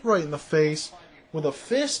got hit right in the face with a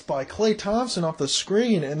fist by Klay Thompson off the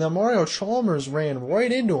screen, and then Mario Chalmers ran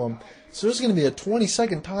right into him. So there's going to be a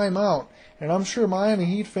 20-second timeout, and I'm sure Miami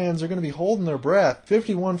Heat fans are going to be holding their breath.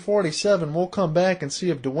 51-47, we'll come back and see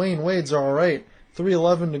if Dwayne Wade's all right.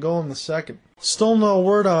 3:11 to go in the second. Still no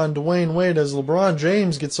word on Dwayne Wade as LeBron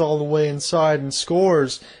James gets all the way inside and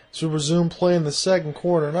scores to resume play in the second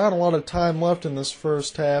quarter. Not a lot of time left in this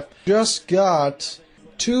first half. Just got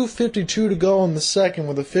 2:52 to go in the second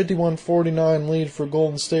with a 51-49 lead for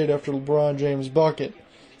Golden State after LeBron James' bucket.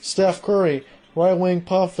 Steph Curry, right wing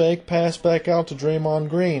pump fake, pass back out to Draymond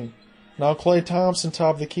Green. Now Klay Thompson,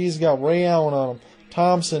 top of the key, got Ray Allen on him.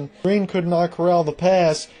 Thompson, Green could not corral the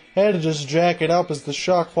pass, had to just jack it up as the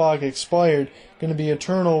shot clock expired. Going to be a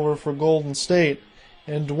turnover for Golden State.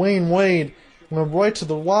 And Dwayne Wade went right to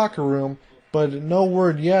the locker room, but no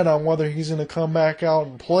word yet on whether he's going to come back out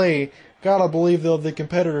and play. Gotta believe, though, the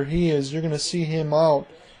competitor he is, you're going to see him out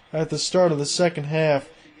at the start of the second half,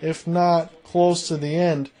 if not close to the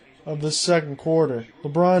end of the second quarter.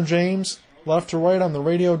 LeBron James, left to right on the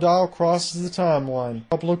radio dial, crosses the timeline.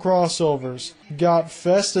 Couple of crossovers. Got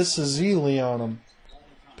Festus Ezeli on him.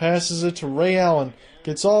 Passes it to Ray Allen.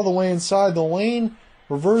 Gets all the way inside the lane.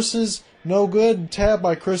 Reverses. No good. Tapped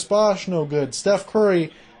by Chris Bosh. No good. Steph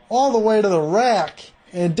Curry all the way to the rack.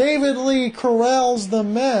 And David Lee corrals the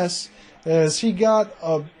mess as he got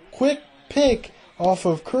a quick pick off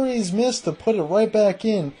of Curry's miss to put it right back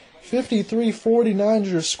in. 53-49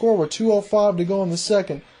 is your score with 2:05 to go in the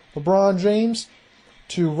second. LeBron James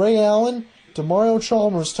to Ray Allen to Mario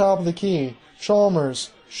Chalmers, top of the key.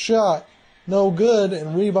 Chalmers, shot, no good,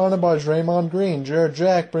 and rebounded by Draymond Green. Jared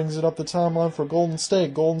Jack brings it up the timeline for Golden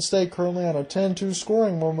State. Golden State currently on a 10-2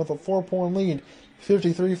 scoring run with a 4-point lead.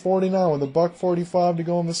 53-49 with a $1:45 to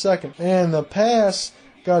go in the second. And the pass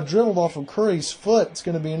got dribbled off of Curry's foot. It's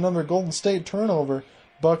going to be another Golden State turnover.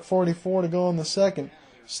 $1:44 to go in the second.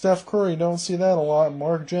 Steph Curry, don't see that a lot.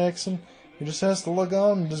 Mark Jackson, he just has to look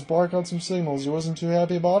on and just bark out some signals. He wasn't too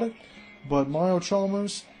happy about it. But Mario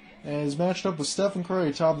Chalmers is matched up with Stephen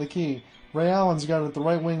Curry, top of the key. Ray Allen's got it at the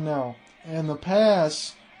right wing now. And the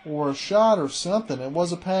pass, or a shot or something, it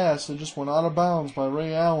was a pass. It just went out of bounds by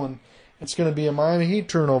Ray Allen. It's going to be a Miami Heat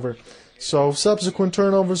turnover. So subsequent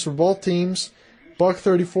turnovers for both teams.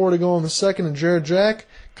 $1:34 to go in the second, and Jared Jack,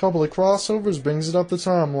 couple of crossovers, brings it up the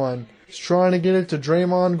timeline. He's trying to get it to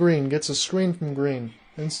Draymond Green, gets a screen from Green.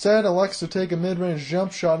 Instead, elects to take a mid-range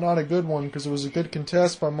jump shot, not a good one, because it was a good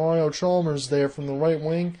contest by Mario Chalmers there from the right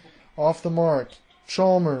wing, off the mark.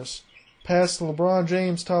 Chalmers, pass to LeBron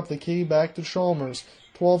James, top of the key, back to Chalmers.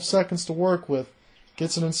 12 seconds to work with.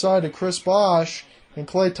 Gets it inside to Chris Bosh, and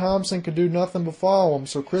Klay Thompson could do nothing but follow him,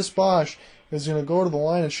 so Chris Bosh is going to go to the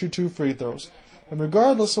line and shoot 2 free throws. And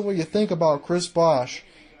regardless of what you think about Chris Bosh,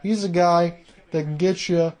 he's a guy that can get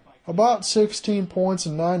you about 16 points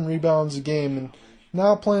and 9 rebounds a game. And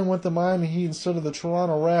now playing with the Miami Heat instead of the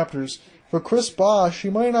Toronto Raptors. For Chris Bosh, he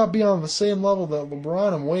might not be on the same level that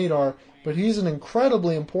LeBron and Wade are, but he's an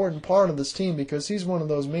incredibly important part of this team because he's one of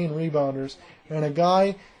those main rebounders and a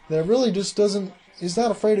guy that really just doesn't, he's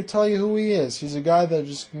not afraid to tell you who he is. He's a guy that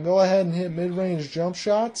just can go ahead and hit mid-range jump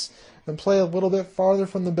shots and play a little bit farther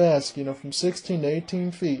from the basket, from 16 to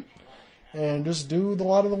 18 feet. And just do a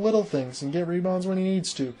lot of the little things and get rebounds when he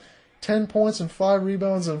needs to. 10 points and 5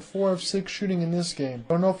 rebounds and 4 of 6 shooting in this game.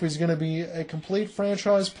 I don't know if he's going to be a complete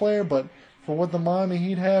franchise player, but for what the Miami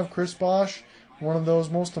Heat have, Chris Bosh, one of those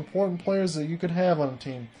most important players that you could have on a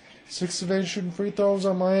team. 6 of 8 shooting free throws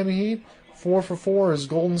on Miami Heat. 4 for 4 is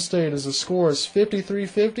Golden State as the score is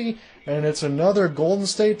 53-50, and it's another Golden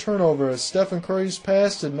State turnover as Stephen Curry's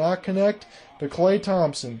pass did not connect to Klay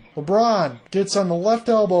Thompson. LeBron gets on the left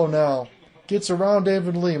elbow now. Gets around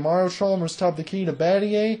David Lee. Mario Chalmers top the key to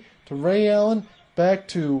Battier, to Ray Allen, back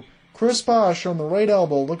to Chris Bosh on the right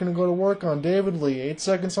elbow, looking to go to work on David Lee. 8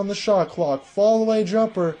 seconds on the shot clock. Fall-away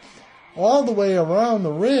jumper all the way around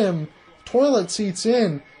the rim. Toilet seats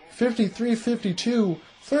in. 53-52.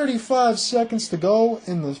 35 seconds to go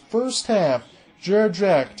in the first half. Jared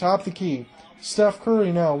Jack, top the key. Steph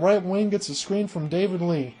Curry now, right wing, gets a screen from David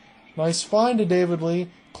Lee. Nice find to David Lee.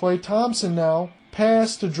 Klay Thompson now.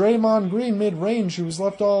 Pass to Draymond Green mid-range, who was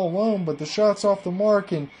left all alone, but the shot's off the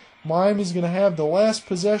mark, and Miami's going to have the last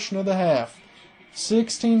possession of the half.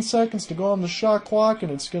 16 seconds to go on the shot clock,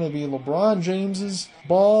 and it's going to be LeBron James's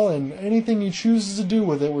ball and anything he chooses to do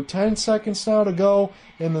with it. With 10 seconds now to go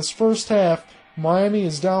in this first half, Miami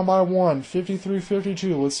is down by 1,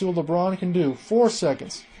 53-52. Let's see what LeBron can do. 4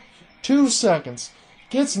 seconds. 2 seconds.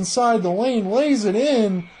 Gets inside the lane, lays it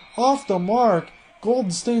in, off the mark.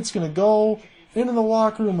 Golden State's going to go into the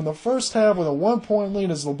locker room in the first half with a 1-point lead.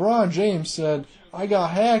 As LeBron James said, I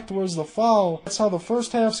got hacked, where's the foul? That's how the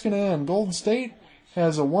first half's going to end. Golden State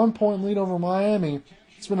has a 1-point lead over Miami.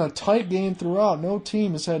 It's been a tight game throughout. No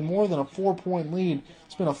team has had more than a 4-point lead.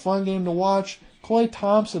 It's been a fun game to watch. Klay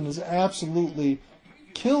Thompson is absolutely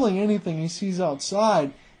killing anything he sees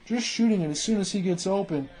outside. just shooting it as soon as he gets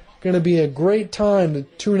open. Going to be a great time to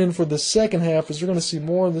tune in for the second half, as we're going to see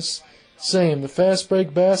more of this same. The fast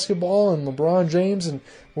break basketball and LeBron James, and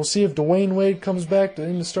we'll see if Dwayne Wade comes back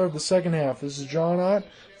to start the second half. This is John Ott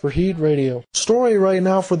for Heat Radio. Story right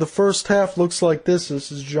now for the first half looks like this.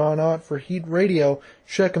 This is John Ott for Heat Radio,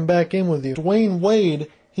 checking back in with you. Dwayne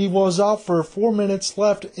Wade, he was out for 4 minutes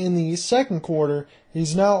left in the second quarter.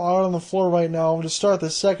 He's now out on the floor right now to start the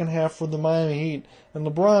second half for the Miami Heat. And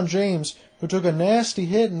LeBron James, who took a nasty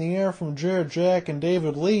hit in the air from Jared Jack and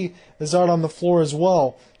David Lee, is out on the floor as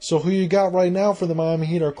well. So who you got right now for the Miami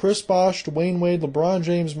Heat are Chris Bosh, Dwayne Wade, LeBron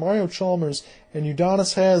James, Mario Chalmers, and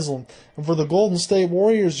Udonis Haslem. And for the Golden State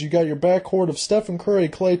Warriors, you got your backcourt of Stephen Curry,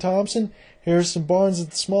 Klay Thompson, Harrison Barnes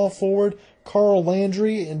at the small forward, Carl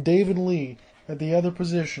Landry, and David Lee at the other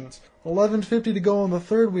positions. 11:50 to go in the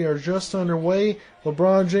third. We are just underway.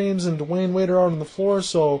 LeBron James and Dwayne Wade are out on the floor,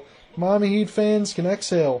 so Miami Heat fans can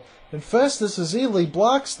exhale. And Festus Ezeli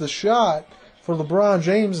blocks the shot for LeBron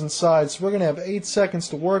James inside, so we're going to have 8 seconds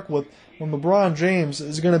to work with when LeBron James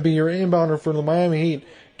is going to be your inbounder for the Miami Heat.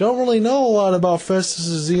 Don't really know a lot about Festus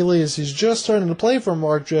Ezeli, as he's just starting to play for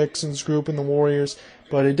Mark Jackson's group in the Warriors,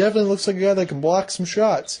 but he definitely looks like a guy that can block some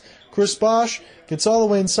shots. Chris Bosh gets all the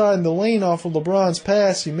way inside in the lane off of LeBron's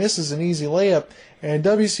pass. He misses an easy layup. And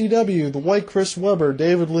WCW, the white Chris Webber,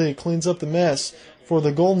 David Lee, cleans up the mess for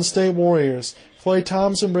the Golden State Warriors. Klay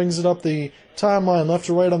Thompson brings it up the timeline left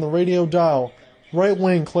to right on the radio dial. Right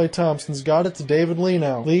wing, Klay Thompson's got it to David Lee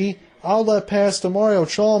now. Lee, outlet pass to Mario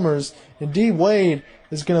Chalmers, and D. Wade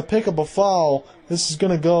is going to pick up a foul. This is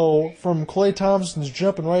going to go from Klay Thompson's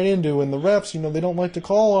jumping right into, and the refs, they don't like to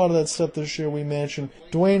call a lot of that stuff this year, we mentioned.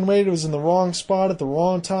 Dwayne Wade was in the wrong spot at the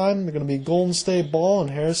wrong time. They're going to be Golden State ball, and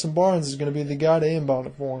Harrison Barnes is going to be the guy to inbound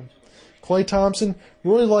it for him. Klay Thompson,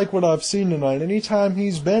 really like what I've seen tonight. Anytime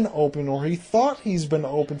he's been open, or he thought he's been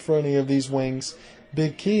open for any of these wings,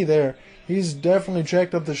 big key there. He's definitely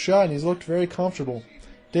jacked up the shot, and he's looked very comfortable.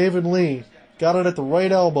 David Lee, got it at the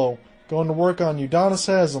right elbow. Going to work on Udonis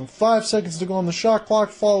Haslem. 5 seconds to go on the shot clock.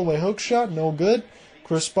 Fall-away hook shot, no good.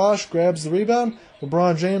 Chris Bosh grabs the rebound.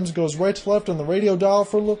 LeBron James goes right to left on the radio dial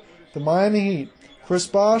for the Miami Heat. Chris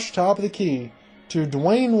Bosh, top of the key. To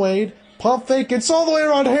Dwayne Wade. Pump fake, gets all the way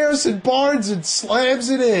around Harrison Barnes and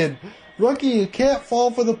slams it in. Rookie, you can't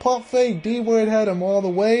fall for the pump fake. D. Wade had him all the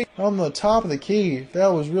way on the top of the key.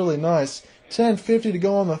 That was really nice. 10:50 to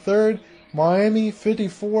go on the third. Miami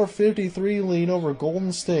 54-53 lead over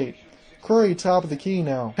Golden State. Curry, top of the key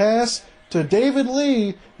now. Pass to David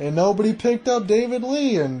Lee, and nobody picked up David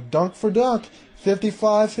Lee, and dunk for dunk.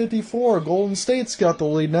 55-54. Golden State's got the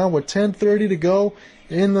lead now with 10:30 to go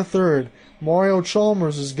in the third. Mario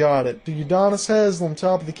Chalmers has got it. To Udonis Haslem,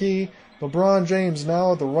 top of the key. LeBron James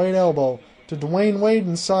now at the right elbow. To Dwayne Wade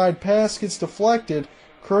inside. Pass gets deflected.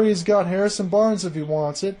 Curry's got Harrison Barnes if he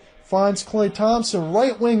wants it. Finds Klay Thompson.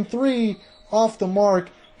 Right wing three off the mark.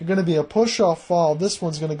 It's going to be a push-off foul. This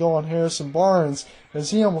one's going to go on Harrison Barnes, as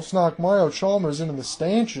he almost knocked Mario Chalmers into the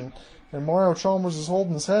stanchion. And Mario Chalmers is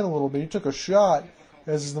holding his head a little bit. He took a shot,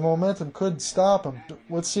 as the momentum could stop him.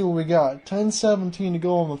 Let's see what we got. 10:17 to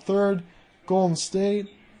go in the third. Golden State,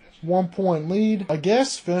 1 point lead. I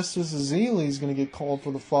guess Festus Ezeli is going to get called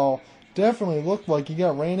for the foul. Definitely looked like he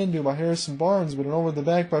got ran into by Harrison Barnes, but an over the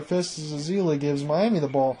back by Festus Ezeli gives Miami the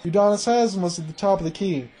ball. Udonis Haslem was at the top of the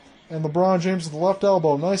key. And LeBron James at the left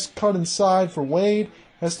elbow. Nice cut inside for Wade.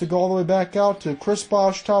 Has to go all the way back out to Chris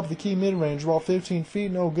Bosh, top of the key mid-range. About 15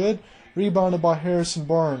 feet, no good. Rebounded by Harrison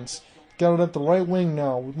Barnes. Got it at the right wing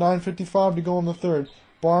now with 9:55 to go in the third.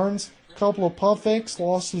 Barnes, couple of pump fakes,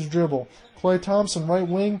 lost his dribble. Klay Thompson, right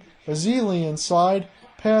wing. Ezeli inside.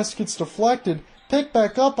 Pass gets deflected. Picked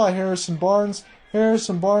back up by Harrison Barnes.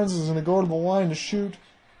 Harrison Barnes is going to go to the line to shoot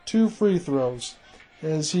 2 free throws.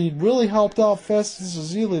 As he really helped out Festus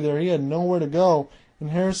Ezeli there. He had nowhere to go. And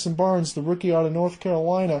Harrison Barnes, the rookie out of North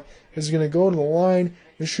Carolina, is going to go to the line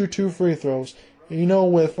and shoot 2 free throws.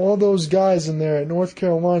 And with all those guys in there at North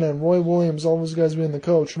Carolina and Roy Williams, all those guys being the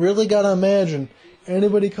coach, really got to imagine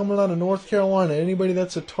anybody coming out of North Carolina, anybody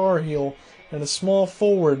that's a Tar Heel and a small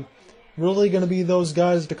forward, really going to be those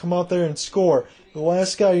guys to come out there and score. The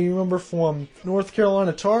last guy you remember from North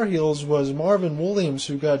Carolina Tar Heels was Marvin Williams,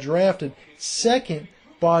 who got drafted second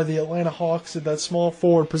by the Atlanta Hawks at that small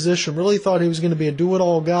forward position. Really thought he was going to be a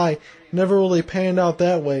do-it-all guy. Never really panned out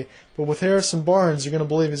that way. But with Harrison Barnes, you're going to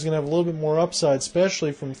believe he's going to have a little bit more upside,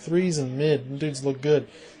 especially from threes and mid. Dudes look good.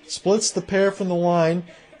 Splits the pair from the line,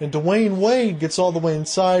 and Dwayne Wade gets all the way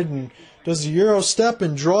inside and does a Euro step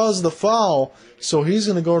and draws the foul. So he's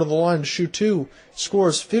going to go to the line to shoot 2.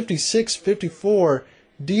 Scores 56-54.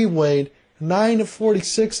 D. Wade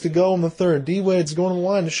 9:46 to go in the third. D-Wade's going to the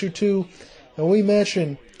line to shoot two. And we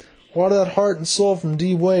mentioned a lot of that heart and soul from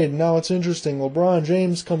D-Wade. Now it's interesting. LeBron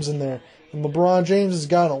James comes in there. And LeBron James has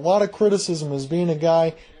gotten a lot of criticism as being a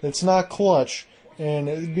guy that's not clutch.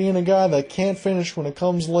 And being a guy that can't finish when it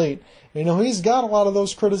comes late. You know, he's got a lot of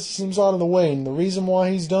those criticisms out of the way. And the reason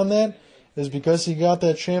why he's done that is because he got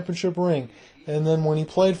that championship ring. And then when he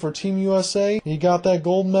played for Team USA, he got that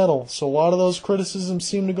gold medal. So a lot of those criticisms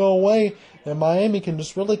seem to go away, and Miami can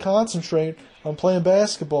just really concentrate on playing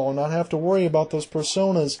basketball and not have to worry about those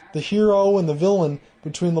personas, the hero and the villain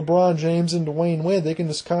between LeBron James and Dwayne Wade. They can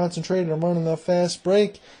just concentrate on running that fast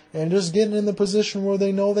break and just getting in the position where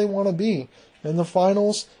they know they want to be in the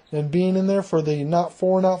finals and being in there for the not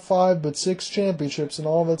 4, not 5, but 6 championships and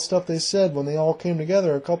all that stuff they said when they all came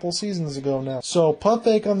together a couple seasons ago now. So pump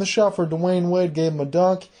fake on the shot for Dwayne Wade, gave him a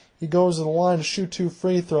dunk. He goes to the line to shoot 2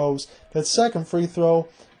 free throws. That second free throw,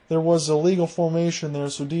 there was a legal formation there,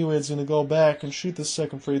 so D-Wade's going to go back and shoot the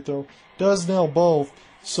second free throw. Does nail both,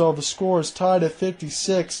 so the score is tied at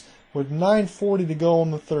 56 with 9:40 to go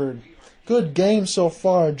in the third. Good game so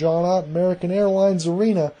far, John, at American Airlines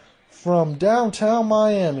Arena from downtown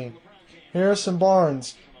Miami. Harrison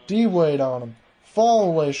Barnes, D-Wade on him. Fall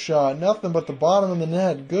away shot, nothing but the bottom of the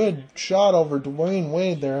net. Good shot over Dwayne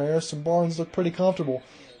Wade there. Harrison Barnes looked pretty comfortable.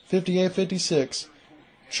 58-56.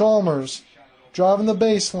 Chalmers driving the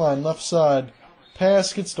baseline, left side.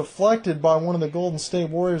 Pass gets deflected by one of the Golden State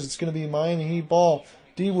Warriors. It's going to be Miami Heat ball.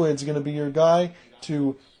 D-Wade's going to be your guy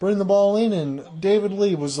to bring the ball in, and David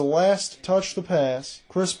Lee was the last to touch the pass.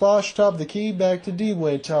 Chris Bosh top of the key, back to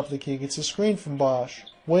D-Wade top of the key. Gets a screen from Bosh.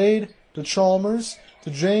 Wade to Chalmers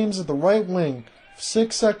to James at the right wing.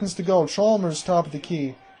 6 seconds to go. Chalmers top of the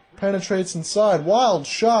key. Penetrates inside. Wild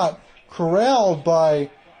shot. Corralled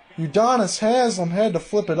by Udonis Haslem. Had to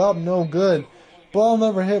flip it up. No good. Ball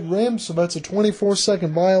never hit rim, so that's a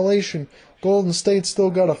 24-second violation. Golden State still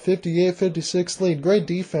got a 58-56 lead. Great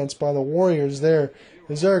defense by the Warriors there,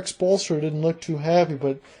 as Eric Spoelstra didn't look too happy,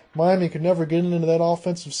 but Miami could never get into that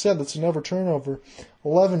offensive set. That's a never turnover.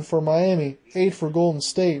 11 for Miami, 8 for Golden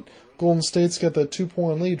State. Golden State's got that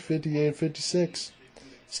 2-point lead, 58-56.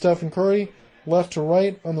 Stephen Curry, left to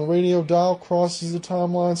right on the radio dial, crosses the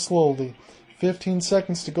timeline slowly. 15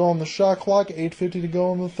 seconds to go on the shot clock, 8:50 to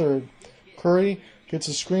go in the third. Curry gets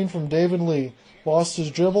a screen from David Lee. Lost his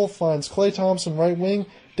dribble, finds Klay Thompson right wing.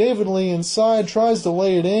 David Lee inside, tries to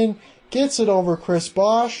lay it in, gets it over Chris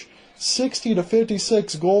Bosh.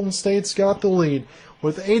 60-56, Golden State's got the lead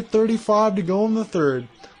with 8:35 to go in the third.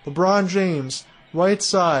 LeBron James, right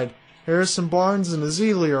side. Harrison Barnes and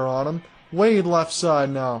Ezeli are on him. Wade left side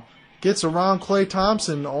now. Gets around Klay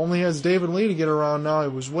Thompson, only has David Lee to get around now. He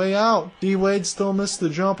was way out. D-Wade still missed the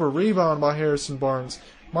jumper. Rebound by Harrison Barnes.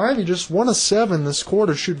 Miami just 1 of 7 this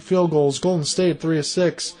quarter shooting field goals. Golden State 3 of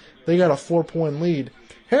 6. They got a 4-point lead.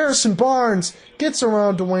 Harrison Barnes gets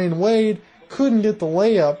around Dwayne Wade. Couldn't get the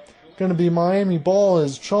layup. Going to be Miami ball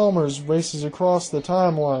as Chalmers races across the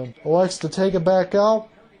timeline. Elects to take it back out.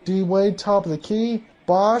 D-Wade top of the key.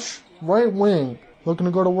 Bosh right wing. Looking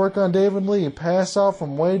to go to work on David Lee. Pass out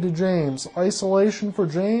from Wade to James. Isolation for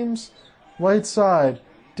James. Right side.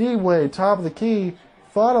 D-Wade top of the key.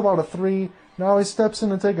 Thought about a 3. Now he steps in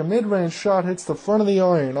to take a mid-range shot, hits the front of the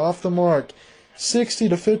iron, off the mark.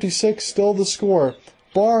 60-56, still the score.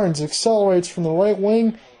 Barnes accelerates from the right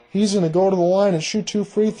wing. He's going to go to the line and shoot 2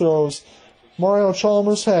 free throws. Mario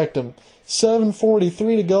Chalmers hacked him.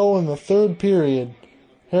 7:43 to go in the third period.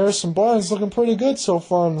 Harrison Barnes looking pretty good so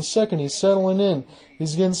far in the second. He's settling in.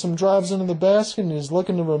 He's getting some drives into the basket, and he's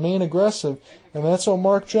looking to remain aggressive. And that's what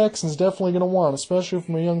Mark Jackson's definitely going to want, especially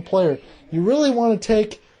from a young player. You really want to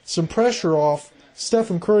take some pressure off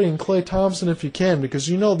Stephen Curry and Klay Thompson if you can, because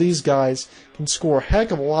you know these guys can score a heck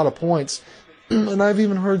of a lot of points. And I've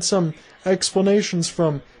even heard some explanations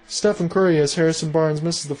from Stephen Curry as Harrison Barnes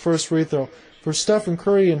misses the first free throw. For Stephen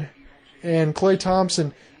Curry and Klay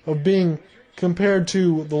Thompson of being compared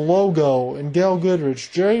to the logo and Gail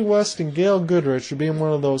Goodrich. Jerry West and Gail Goodrich are being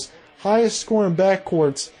one of those highest scoring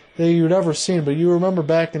backcourts that you'd ever seen. But you remember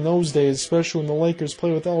back in those days, especially when the Lakers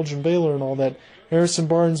played with Elgin Baylor and all that, Harrison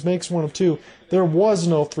Barnes makes 1 of 2. There was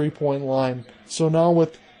no 3-point line. So now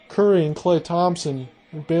with Curry and Klay Thompson,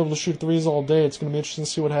 we'll be able to shoot threes all day. It's going to be interesting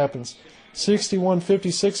to see what happens.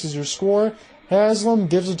 61-56 is your score. Haslem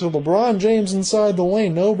gives it to LeBron James inside the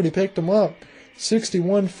lane. Nobody picked him up.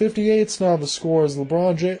 61-58 is now the score as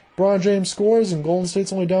LeBron James scores and Golden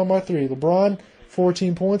State's only down by 3. LeBron,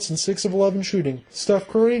 14 points and 6 of 11 shooting. Steph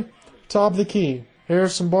Curry, top of the key.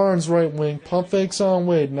 Harrison Barnes right wing, pump fakes on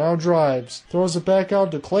Wade, now drives. Throws it back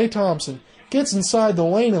out to Klay Thompson. Gets inside the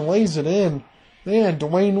lane and lays it in. Man,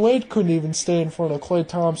 Dwayne Wade couldn't even stay in front of Klay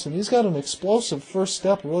Thompson. He's got an explosive first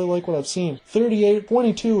step. I really like what I've seen.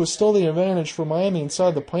 38-22 is still the advantage for Miami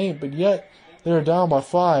inside the paint, but yet they're down by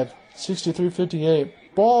 5. 63-58.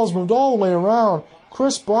 Ball's moved all the way around.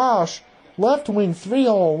 Chris Bosh, left wing 3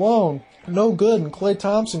 all alone. No good, and Klay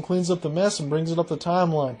Thompson cleans up the mess and brings it up the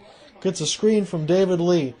timeline. Gets a screen from David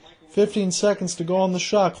Lee. 15 seconds to go on the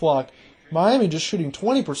shot clock. Miami just shooting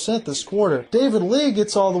 20% this quarter. David Lee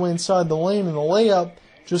gets all the way inside the lane, and the layup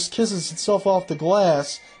just kisses itself off the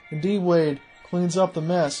glass, and D-Wade cleans up the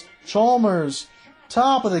mess. Chalmers,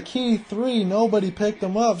 top of the key 3. Nobody picked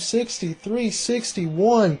him up.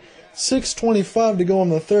 63-61. 6:25 to go in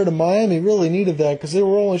the third, and Miami really needed that because they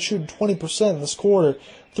were only shooting 20% in this quarter.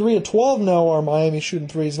 3 of 12 now are Miami shooting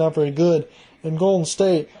threes, not very good. And Golden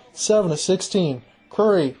State, 7-16.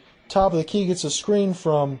 Curry, top of the key, gets a screen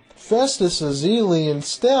from Festus Ezeli, and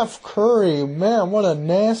Steph Curry, man, what a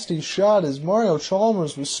nasty shot, as Mario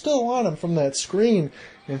Chalmers was still on him from that screen,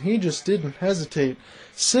 and he just didn't hesitate.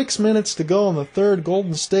 6 minutes to go in the third.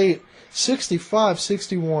 Golden State,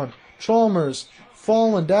 65-61. Chalmers,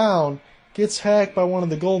 falling down, gets hacked by one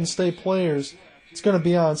of the Golden State players. It's going to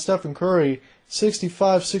be on Stephen Curry.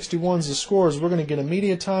 65-61 is the scores. We're going to get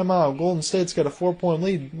immediate timeout. Golden State's got a 4-point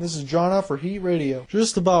lead. This is John Off for Heat Radio.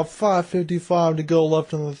 Just about 5:55 to go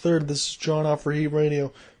left in the third. This is John Off for Heat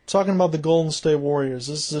Radio. Talking about the Golden State Warriors.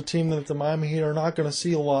 This is a team that the Miami Heat are not going to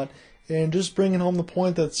see a lot. And just bringing home the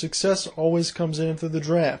point that success always comes in through the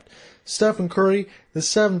draft. Stephen Curry, the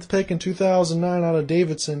 7th pick in 2009 out of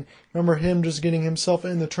Davidson. Remember him just getting himself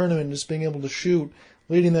in the tournament and just being able to shoot,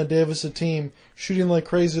 leading that Davidson team, shooting like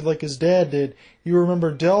crazy like his dad did. You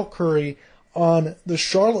remember Del Curry on the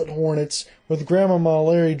Charlotte Hornets with Grandmama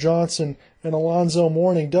Larry Johnson and Alonzo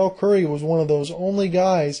Mourning. Del Curry was one of those only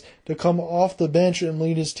guys to come off the bench and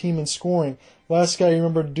lead his team in scoring. Last guy you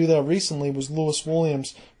remember to do that recently was Lewis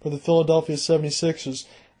Williams for the Philadelphia 76ers.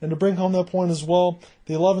 And to bring home that point as well,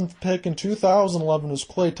 the 11th pick in 2011 was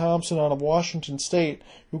Klay Thompson out of Washington State,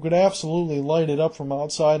 who could absolutely light it up from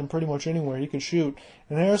outside and pretty much anywhere he could shoot.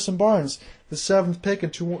 And Harrison Barnes, the 7th pick in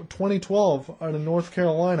 2012 out of North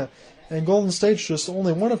Carolina. And Golden State's just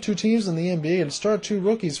only one of 2 teams in the NBA to start 2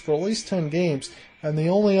 rookies for at least 10 games. And the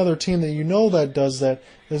only other team that you know that does that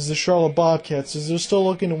is the Charlotte Bobcats, as they're still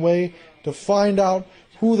looking a way to find out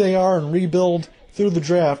who they are and rebuild through the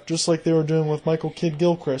draft, just like they were doing with Michael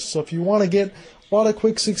Kidd-Gilchrist. So if you want to get a lot of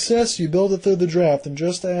quick success, you build it through the draft. And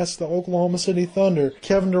just ask the Oklahoma City Thunder,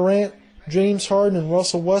 Kevin Durant, James Harden, and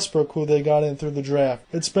Russell Westbrook, who they got in through the draft.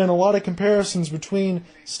 It's been a lot of comparisons between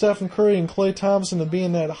Stephen Curry and Klay Thompson and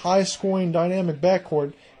being that high-scoring, dynamic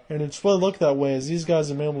backcourt, and it's really looked that way as these guys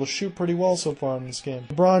have been able to shoot pretty well so far in this game.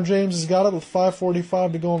 LeBron James has got it with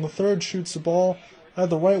 5:45 to go in the third, shoots the ball at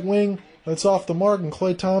the right wing. It's off the mark, and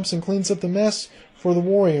Klay Thompson cleans up the mess for the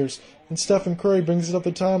Warriors. And Stephen Curry brings it up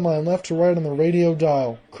the timeline left to right on the radio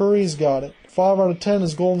dial. Curry's got it. 5 out of 10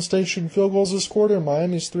 is Golden State shooting field goals this quarter, and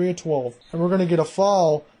Miami's 3 of 12. And we're going to get a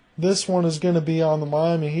foul. This one is going to be on the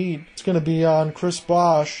Miami Heat. It's going to be on Chris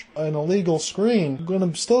Bosh, an illegal screen.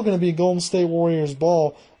 Still going to be Golden State Warriors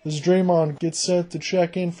ball as Draymond gets set to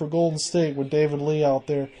check in for Golden State with David Lee out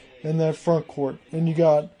there in that front court. And you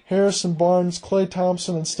got Harrison Barnes, Klay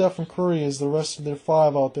Thompson, and Stephen Curry as the rest of their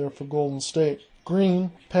 5 out there for Golden State.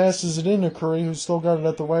 Green passes it into Curry, who's still got it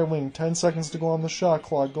at the right wing. 10 seconds to go on the shot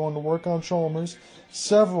clock. Going to work on Chalmers.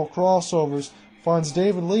 Several crossovers. Finds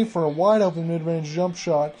David Lee for a wide-open mid-range jump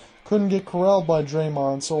shot. Couldn't get corralled by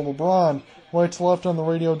Draymond, so LeBron, right to left on the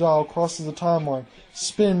radio dial, crosses the timeline.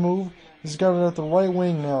 Spin move. He's got it at the right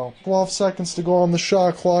wing now. 12 seconds to go on the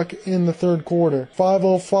shot clock in the third quarter.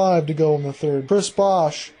 5:05 to go in the third. Chris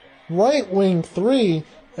Bosh, right wing 3.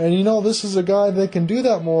 And you know, this is a guy that can do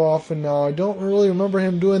that more often now. I don't really remember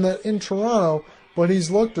him doing that in Toronto, but he's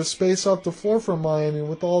looked to space up the floor for Miami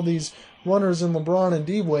with all these runners in LeBron and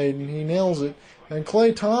D-Wade, and he nails it. And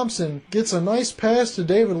Klay Thompson gets a nice pass to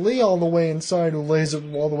David Lee all the way inside, who lays it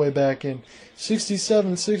all the way back in.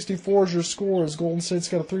 67-64 is your score as Golden State's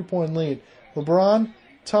got a 3-point lead. LeBron,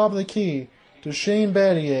 top of the key, to Shane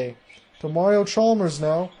Battier. To Mario Chalmers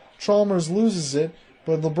now. Chalmers loses it.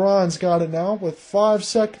 But LeBron's got it now with 5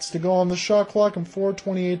 seconds to go on the shot clock and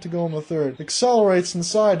 4:28 to go in the third. Accelerates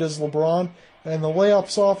inside does LeBron, and the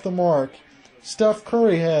layup's off the mark. Steph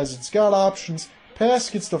Curry has it. It's got options. Pass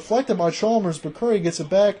gets deflected by Chalmers, but Curry gets it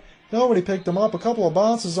back. Nobody picked him up. A couple of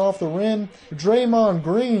bounces off the rim. Draymond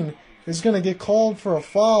Green is going to get called for a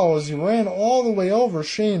foul as he ran all the way over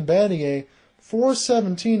Shane Battier.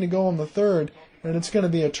 4:17 to go in the third, and it's going to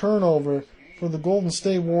be a turnover for the Golden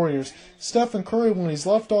State Warriors. Stephen Curry, when he's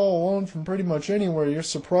left all alone from pretty much anywhere, you're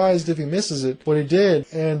surprised if he misses it, but he did.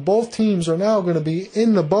 And both teams are now going to be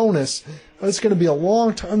in the bonus. It's going to be a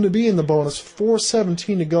long time to be in the bonus.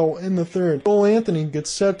 4:17 to go in the third. Cole Anthony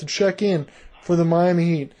gets set to check in for the Miami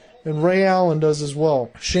Heat, and Ray Allen does as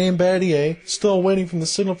well. Shane Battier still waiting for the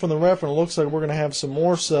signal from the ref, and it looks like we're going to have some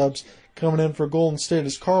more subs coming in for Golden State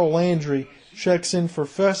as Carl Landry checks in for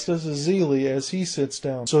Festus Ezeli as he sits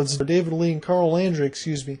down. So it's David Lee and Carl Landry,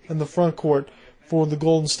 in the front court for the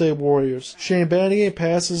Golden State Warriors. Shane Battier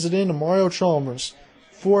passes it in to Mario Chalmers.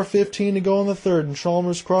 4:15 to go in the third, and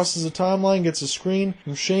Chalmers crosses the timeline, gets a screen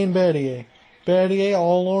from Shane Battier. Battier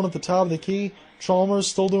all alone at the top of the key. Chalmers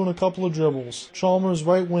still doing a couple of dribbles. Chalmers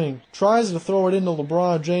right wing. Tries to throw it into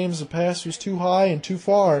LeBron James. The pass was too high and too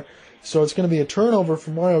far. So it's going to be a turnover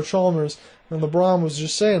for Mario Chalmers. And LeBron was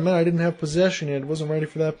just saying, man, I didn't have possession yet. Wasn't ready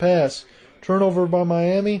for that pass. Turnover by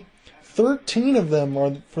Miami. 13 of them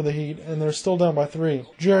are for the Heat, and they're still down by 3.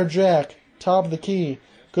 Jared Jack, top of the key.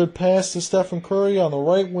 Good pass to Stephen Curry on the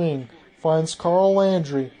right wing. Finds Carl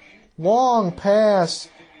Landry. Long pass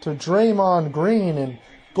to Draymond Green, and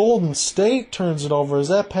Golden State turns it over as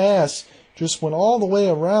that pass just went all the way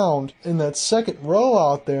around in that second row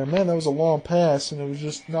out there. Man, that was a long pass, and it was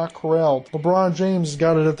just not corralled. LeBron James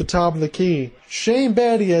got it at the top of the key. Shane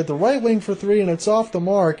Battier at the right wing for 3, and it's off the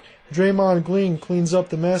mark. Draymond Green cleans up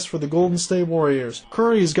the mess for the Golden State Warriors.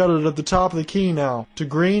 Curry's got it at the top of the key now. To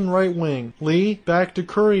Green, right wing. Lee, back to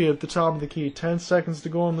Curry at the top of the key. 10 seconds to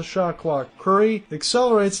go on the shot clock. Curry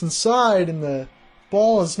accelerates inside, and the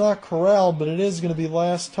ball is not corralled, but it is going to be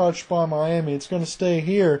last touch by Miami. It's going to stay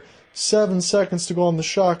here. 7 seconds to go on the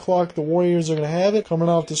shot clock. The Warriors are going to have it. Coming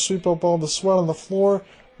off to sweep up all the sweat on the floor.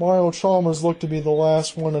 Mario Chalmers looked to be the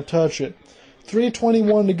last one to touch it.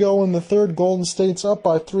 3:21 to go in the third. Golden State's up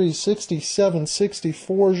by 3.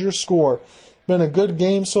 67-64 is your score. Been a good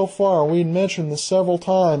game so far. We mentioned this several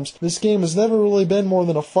times. This game has never really been more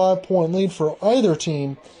than a 5-point lead for either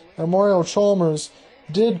team. And Mario Chalmers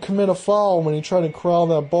did commit a foul when he tried to corral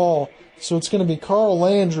that ball. So it's going to be Carl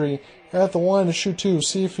Landry at the line to shoot 2.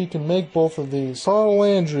 See if he can make both of these. Carl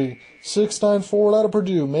Landry, 6'9" forward out of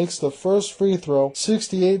Purdue, makes the first free throw.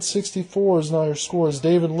 68-64 is now your score as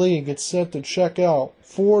David Lee gets set to check out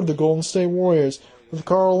for the Golden State Warriors. With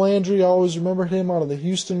Carl Landry, I always remembered him out of the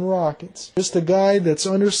Houston Rockets. Just a guy that's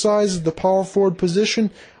undersized at the power forward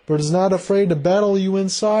position, but is not afraid to battle you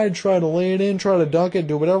inside, try to lay it in, try to dunk it,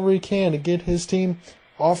 do whatever he can to get his team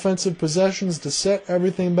offensive possessions to set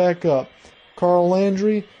everything back up. Carl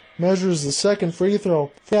Landry measures the second free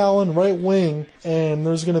throw. Allen, right wing, and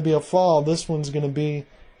there's going to be a foul. This one's going to be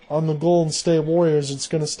on the Golden State Warriors. It's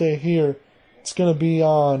going to stay here. It's going to be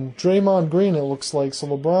on Draymond Green, it looks like. So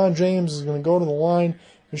LeBron James is going to go to the line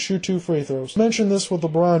and shoot 2 free throws. Mention this with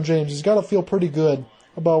LeBron James. He's got to feel pretty good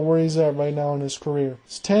about where he's at right now in his career.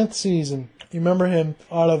 His 10th season. You remember him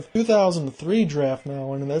out of 2003 draft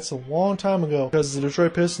now, and that's a long time ago because the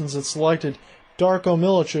Detroit Pistons had selected Darko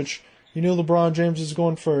Milicic. You knew LeBron James was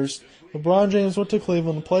going first. LeBron James went to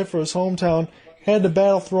Cleveland to play for his hometown, had to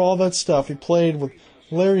battle through all that stuff. He played with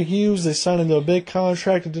Larry Hughes. They signed him to a big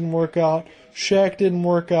contract. It didn't work out. Shaq didn't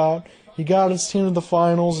work out. He got his team to the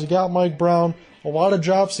finals. He got Mike Brown. A lot of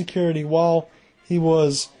job security while he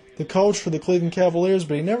was the coach for the Cleveland Cavaliers,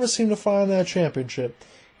 but he never seemed to find that championship.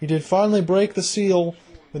 He did finally break the seal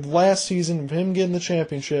with last season of him getting the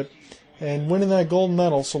championship and winning that gold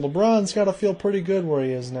medal. So LeBron's got to feel pretty good where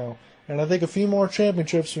he is now. And I think a few more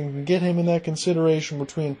championships we can get him in that consideration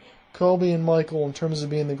between Kobe and Michael in terms of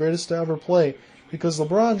being the greatest to ever play. Because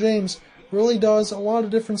LeBron James really does a lot of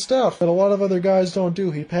different stuff that a lot of other guys don't do.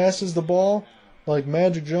 He passes the ball like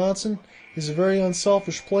Magic Johnson. He's a very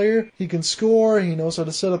unselfish player. He can score. He knows how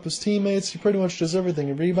to set up his teammates. He pretty much does everything.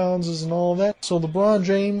 He rebounds and all of that. So LeBron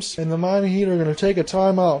James and the Miami Heat are going to take a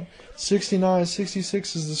timeout.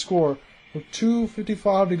 69-66 is the score. With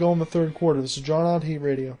 2:55 to go in the third quarter. This is John on Heat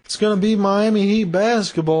Radio. It's going to be Miami Heat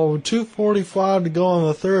basketball with 2:45 to go in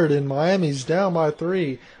the third, and Miami's down by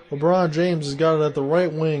 3. LeBron James has got it at the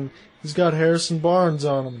right wing. He's got Harrison Barnes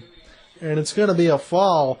on him. And it's going to be a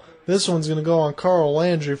foul. This one's going to go on Carl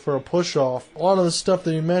Landry for a push-off. A lot of the stuff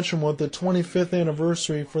that you mentioned with the 25th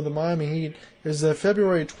anniversary for the Miami Heat is that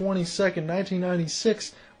February 22nd,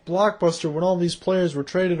 1996 blockbuster when all these players were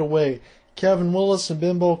traded away. Kevin Willis and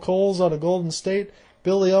Bimbo Coles out of Golden State,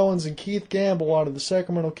 Billy Owens and Keith Gamble out of the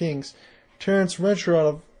Sacramento Kings, Terrence Rencher out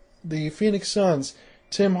of the Phoenix Suns,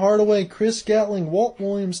 Tim Hardaway, Chris Gatling, Walt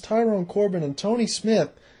Williams, Tyrone Corbin, and Tony Smith,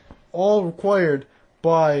 all required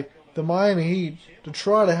by the Miami Heat to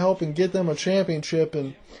try to help and get them a championship,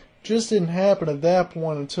 and just didn't happen at that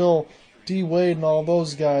point until D. Wade and all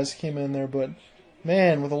those guys came in there. But,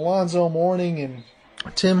 man, with Alonzo Mourning and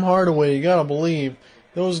Tim Hardaway, you gotta believe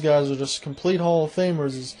those guys are just complete Hall of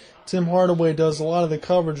Famers. As Tim Hardaway does a lot of the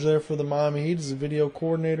coverage there for the Miami Heat as a video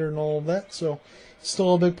coordinator and all of that, so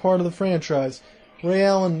still a big part of the franchise. Ray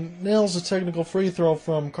Allen nails a technical free throw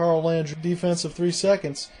from Carl Landry. Defensive 3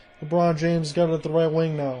 seconds. LeBron James got it at the right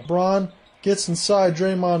wing now. LeBron gets inside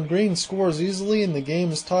Draymond Green, scores easily, and the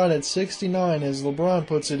game is tied at 69 as LeBron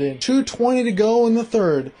puts it in. 2:20 to go in the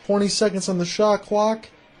third. 20 seconds on the shot clock.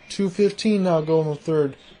 2:15 now go in the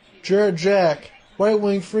third. Jarrett Jack, right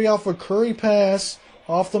wing free off a Curry pass.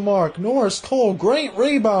 Off the mark. Norris Cole, great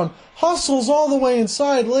rebound. Hustles all the way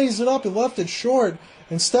inside, lays it up. He left it short.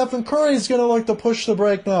 And Stephen Curry's going to look to push the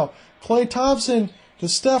break now. Klay Thompson to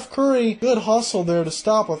Steph Curry. Good hustle there to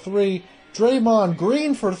stop a three. Draymond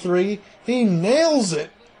Green for three. He nails it.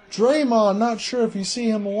 Draymond, not sure if you see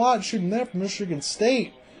him a lot shooting that from Michigan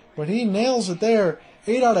State, but he nails it there.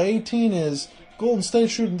 8 out of 18 is Golden State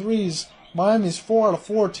shooting threes. Miami's 4 out of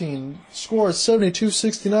 14. Score is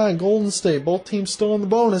 72-69. Golden State. Both teams still in the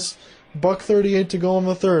bonus. $1:38 to go in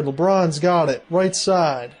the third. LeBron's got it. Right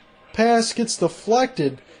side. Pass gets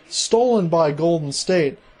deflected. Stolen by Golden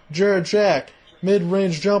State. Jarrett Jack.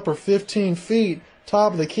 Mid-range jumper, 15 feet.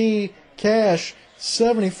 Top of the key. Cash.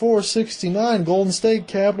 74-69. Golden State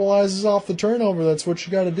capitalizes off the turnover. That's what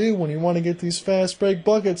you got to do when you want to get these fast break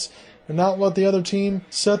buckets and not let the other team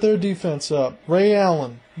set their defense up. Ray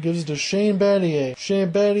Allen gives it to Shane Battier.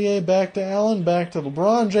 Shane Battier back to Allen, back to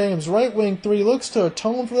LeBron James. Right wing three, looks to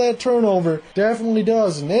atone for that turnover. Definitely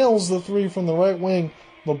does. Nails the three from the right wing.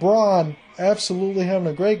 LeBron absolutely having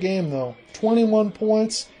a great game though. 21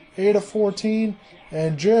 points, 8 of 14.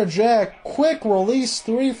 And Jarrett Jack, quick release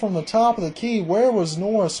three from the top of the key. Where was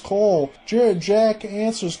Norris Cole? Jarrett Jack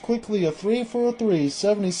answers quickly a 3 for a 3.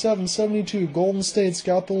 77-72. Golden State's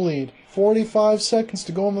got the lead. 45 seconds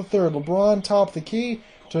to go in the third. LeBron top of the key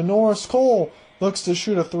to Norris Cole. Looks to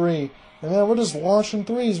shoot a 3. And man, we're just launching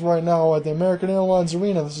threes right now at the American Airlines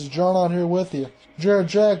Arena. This is John on here with you. Jarrett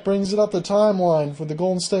Jack brings it up the timeline for the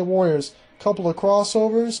Golden State Warriors. Couple of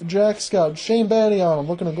crossovers. Jack's got Shane Battier on him,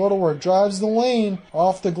 looking to go to work. Drives the lane,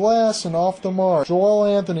 off the glass and off the mark. Joel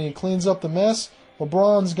Anthony cleans up the mess.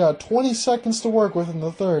 LeBron's got 20 seconds to work with in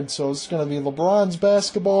the third, so it's going to be LeBron's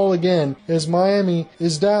basketball again as Miami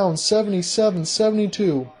is down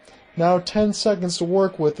 77-72. Now 10 seconds to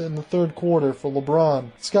work with in the third quarter for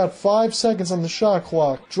LeBron. It's got 5 seconds on the shot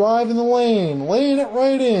clock. Drive in the lane, laying it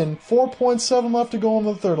right in. 4.7 left to go in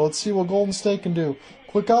the third. Let's see what Golden State can do.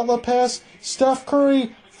 Quick outlet pass. Steph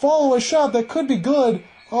Curry, follow a shot that could be good.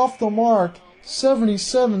 Off the mark.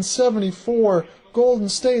 77-74. Golden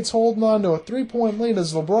State's holding on to a 3-point lead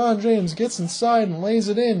as LeBron James gets inside and lays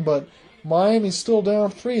it in, but Miami's still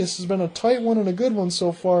down 3. This has been a tight one and a good one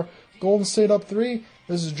so far. Golden State up 3.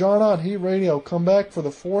 This is John on Heat Radio. Come back for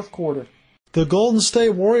the fourth quarter. The Golden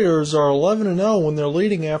State Warriors are 11-0 when they're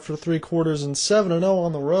leading after 3 quarters and 7-0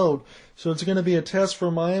 on the road. So it's going to be a test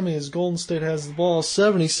for Miami as Golden State has the ball.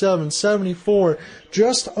 77-74,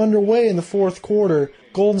 just underway in the fourth quarter.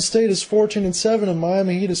 Golden State is 14-7 and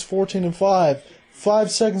Miami Heat is 14-5.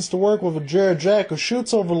 5 seconds to work with a Jarrett Jack who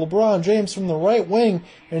shoots over LeBron James from the right wing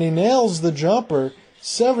and he nails the jumper.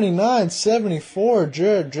 79-74,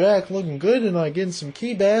 Jarrett Jack looking good tonight, getting some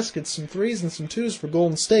key baskets, some threes and some twos for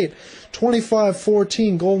Golden State.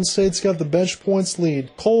 25-14, Golden State's got the bench points lead.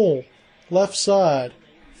 Cole, left side,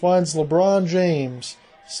 finds LeBron James.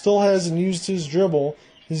 Still hasn't used his dribble.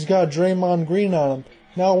 He's got Draymond Green on him.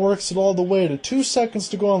 Now works it all the way to 2 seconds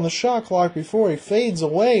to go on the shot clock before he fades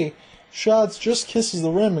away. Shots just kisses the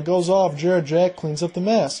rim and goes off. Jarrett Jack cleans up the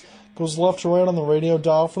mess. Goes left to right on the radio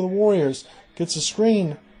dial for the Warriors. Gets a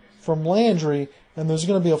screen from Landry, and there's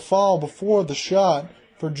going to be a foul before the shot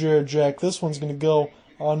for Jarrett Jack. This one's going to go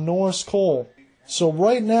on Norris Cole. So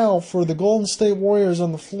right now, for the Golden State Warriors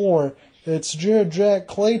on the floor, it's Jarrett Jack,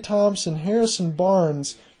 Klay Thompson, Harrison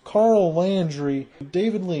Barnes, Carl Landry,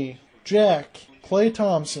 David Lee, Jack, Klay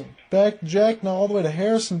Thompson. Back to Jack, now all the way to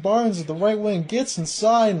Harrison Barnes at the right wing. Gets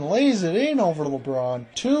inside and lays it in over LeBron.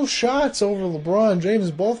 2 shots over LeBron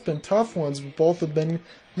James. Both been tough ones, but both have been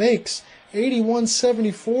makes.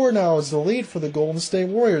 81-74 now is the lead for the Golden State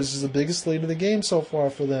Warriors. This is the biggest lead of the game so far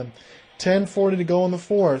for them. 10:40 to go in the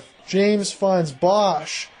fourth. James finds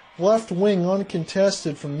Bosh, left wing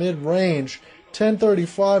uncontested from mid-range.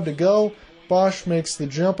 10:35 to go. Bosh makes the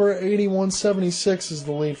jumper. 81-76 is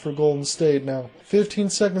the lead for Golden State now. 15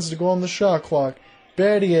 seconds to go on the shot clock.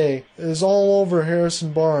 Battier is all over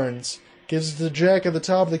Harrison Barnes. Gives it to Jack at the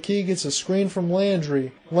top of the key. Gets a screen from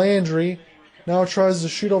Landry. Landry now tries to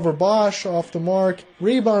shoot over Bosh, off the mark.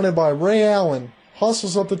 Rebounded by Ray Allen.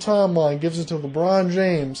 hustles up the timeline, gives it to LeBron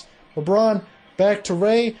James. LeBron back to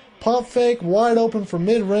Ray, pump fake, wide open for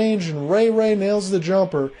mid-range, and Ray nails the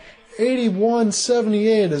jumper.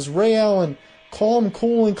 81-78 as Ray Allen, calm,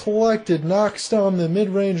 cool, and collected, knocks down the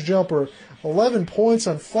mid-range jumper. 11 points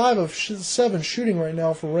on 5 of 7 shooting right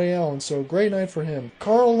now for Ray Allen, so great night for him.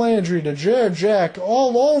 Carl Landry to Jared Jack,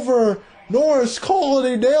 all over Norris Cole, and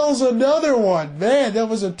he nails another one. Man, that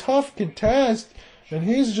was a tough contest, and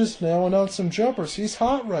he's just nailing out some jumpers. He's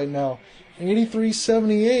hot right now.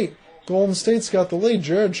 83-78. Golden State's got the lead.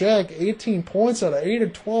 Jared Jack, 18 points out of 8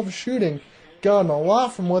 of 12 shooting. Gotten a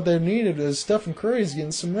lot from what they needed as Stephen Curry's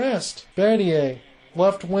getting some rest. Battier,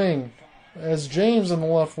 left wing, as James on the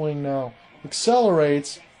left wing now.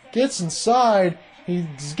 Accelerates, gets inside,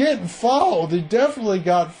 he's getting fouled. He definitely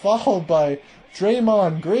got fouled by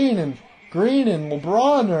Draymond Green, and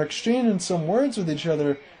LeBron are exchanging some words with each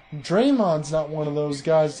other. Draymond's not one of those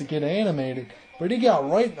guys to get animated, but he got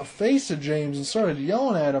right in the face of James and started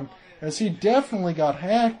yelling at him, as he definitely got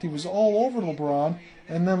hacked. He was all over LeBron,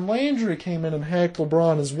 and then Landry came in and hacked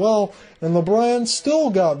LeBron as well, and LeBron still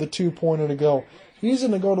got the 2-pointer to go. He's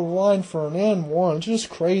going to go to the line for an and one. It's just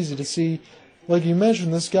crazy to see, like you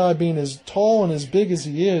mentioned, this guy being as tall and as big as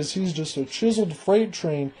he is. He's just a chiseled freight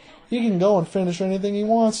train. He can go and finish anything he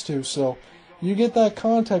wants to. So you get that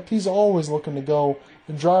contact, he's always looking to go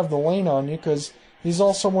and drive the lane on you, because he's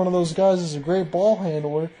also one of those guys who's a great ball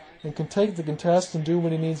handler and can take the contest and do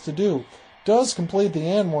what he needs to do. Does complete the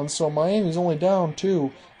and one, so Miami's only down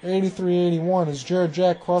 2, 83-81, as Jared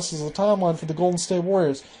Jack crosses the timeline for the Golden State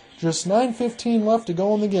Warriors. Just 9:15 left to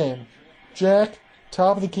go in the game. Jack,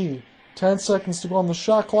 top of the key. 10 seconds to go on the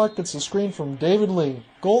shot clock. Gets a screen from David Lee.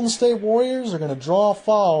 Golden State Warriors are going to draw a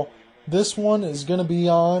foul. This one is going to be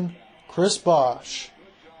on Chris Bosh.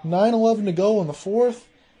 9:11 to go in the fourth.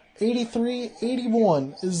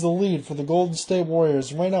 83-81 is the lead for the Golden State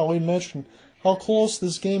Warriors. Right now, we mentioned how close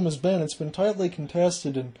this game has been. It's been tightly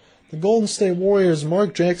contested, and the Golden State Warriors,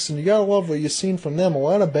 Mark Jackson, you gotta love what you've seen from them. A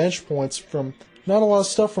lot of bench points from, not a lot of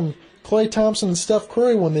stuff from Klay Thompson and Steph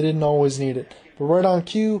Curry when they didn't always need it. But right on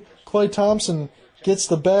cue, Klay Thompson gets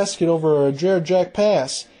the basket over a Jared Jack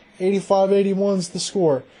pass. 85-81 is the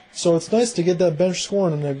score. So it's nice to get that bench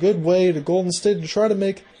scoring in a good way to Golden State to try to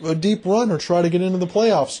make a deep run or try to get into the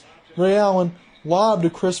playoffs. Ray Allen, lob to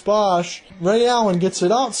Chris Bosh. Ray Allen gets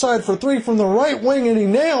it outside for 3 from the right wing, and he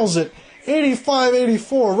nails it.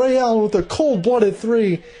 85-84. Ray Allen with a cold-blooded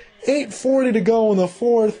 3. 8:40 to go in the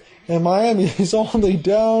fourth, and Miami is only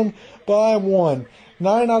down by 1.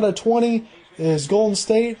 9 out of 20 is Golden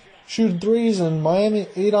State shooting threes, and Miami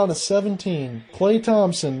 8 out of 17. Klay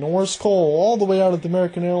Thompson, Norris Cole, all the way out at the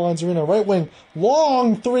American Airlines Arena. Right wing,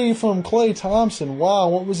 long 3 from Klay Thompson. Wow,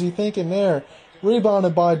 what was he thinking there?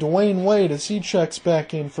 Rebounded by Dwayne Wade as he checks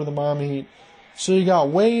back in for the Miami Heat. So you got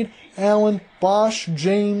Wade, Allen, Bosh,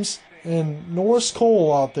 James, and Norris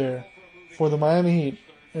Cole out there for the Miami Heat.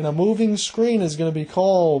 And a moving screen is going to be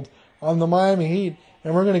called on the Miami Heat,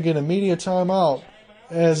 and we're going to get a media timeout.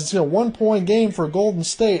 As it's a 1-point game for Golden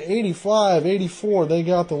State, 85-84. They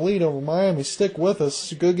got the lead over Miami. Stick with us.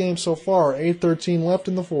 It's a good game so far. 8:13 left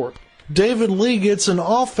in the fourth. David Lee gets an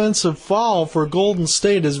offensive foul for Golden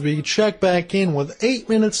State as we check back in with 8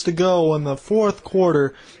 minutes to go in the fourth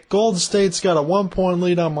quarter. Golden State's got a 1-point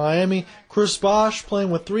lead on Miami. Chris Bosh,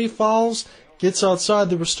 playing with 3 fouls, gets outside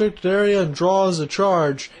the restricted area and draws a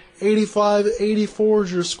charge. 85-84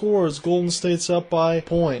 is your score as Golden State's up by a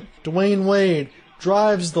point. Dwayne Wade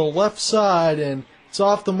drives the left side, and it's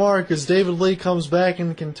off the mark as David Lee comes back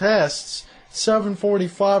and contests.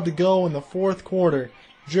 7:45 to go in the fourth quarter.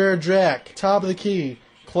 Jared Jack, top of the key.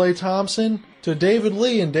 Klay Thompson to David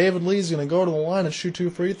Lee, and David Lee's going to go to the line and shoot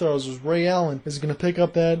 2 free throws as Ray Allen is going to pick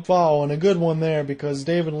up that foul, and a good one there because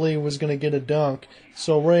David Lee was going to get a dunk.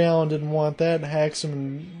 So Ray Allen didn't want that and hacks him,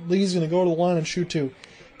 and Lee's going to go to the line and shoot 2.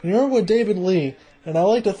 And you're with David Lee, and I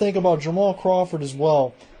like to think about Jamal Crawford as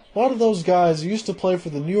well. A lot of those guys used to play for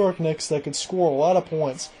the New York Knicks that could score a lot of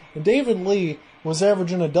points. And David Lee was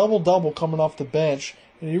averaging a double-double coming off the bench.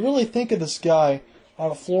 And you really think of this guy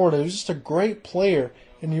out of Florida. He was just a great player.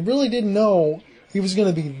 And you really didn't know he was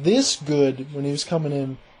going to be this good when he was coming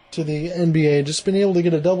in to the NBA. Just being able to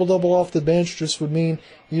get a double-double off the bench just would mean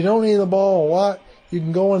you don't need the ball a lot. You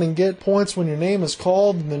can go in and get points when your name is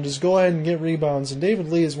called, and then just go ahead and get rebounds. And David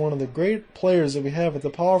Lee is one of the great players that we have at the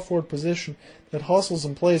power forward position that hustles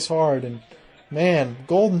and plays hard. And, man,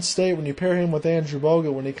 Golden State, when you pair him with Andrew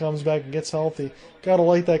Bogut when he comes back and gets healthy, got to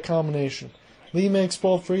like that combination. Lee makes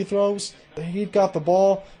both free throws. The Heat got the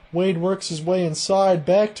ball. Wade works his way inside.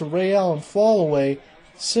 Back to Ray Allen, fall away.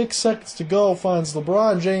 6 seconds to go. Finds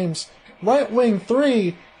LeBron James. Right wing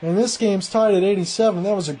 3. And this game's tied at 87.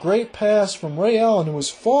 That was a great pass from Ray Allen, who was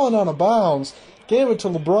falling out of bounds. Gave it to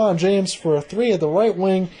LeBron James for a 3 at the right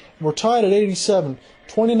wing. We're tied at 87.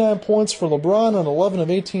 29 points for LeBron on 11 of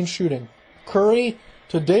 18 shooting. Curry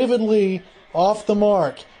to David Lee, off the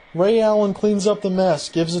mark. Ray Allen cleans up the mess,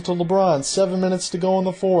 gives it to LeBron. 7 minutes to go in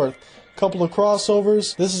the fourth. Couple of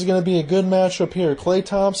crossovers. This is going to be a good matchup here. Klay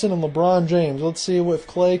Thompson and LeBron James. Let's see if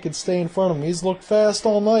Klay can stay in front of him. He's looked fast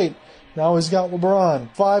all night. Now he's got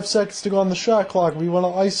LeBron. 5 seconds to go on the shot clock. We want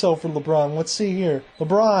to ISO for LeBron. Let's see here.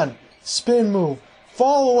 LeBron, spin move.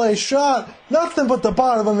 Fall away shot. Nothing but the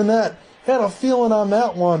bottom of the net. Had a feeling on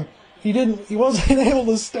that one. He wasn't able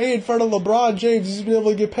to stay in front of LeBron James. He's been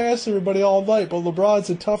able to get past everybody all night, but LeBron's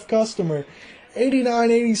a tough customer.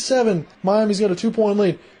 89-87. Miami's got a 2-point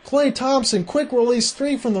lead. Klay Thompson, quick release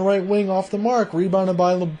 3 from the right wing off the mark. Rebounded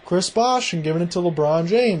by Chris Bosh and giving it to LeBron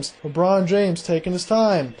James. LeBron James taking his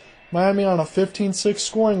time. Miami on a 15-6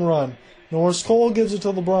 scoring run. Norris Cole gives it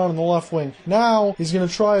to LeBron on the left wing. Now he's going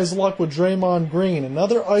to try his luck with Draymond Green.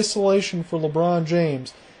 Another isolation for LeBron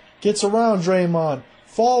James. Gets around Draymond.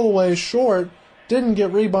 Fall away short. Didn't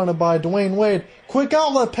get rebounded by Dwayne Wade. Quick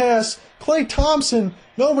outlet pass. Klay Thompson.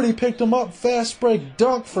 Nobody picked him up. Fast break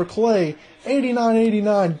dunk for Klay.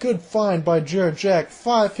 89-89. Good find by Jarrett Jack.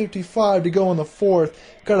 5:55 to go in the fourth.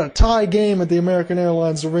 Got a tie game at the American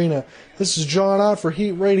Airlines Arena. This is John Ott for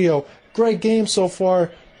Heat Radio. Great game so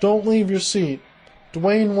far. Don't leave your seat.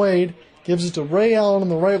 Dwayne Wade gives it to Ray Allen on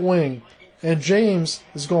the right wing. And James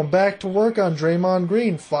is going back to work on Draymond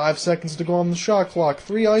Green. 5 seconds to go on the shot clock.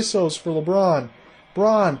 3 ISOs for LeBron.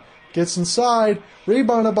 LeBron gets inside.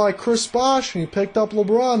 Rebounded by Chris Bosh. And he picked up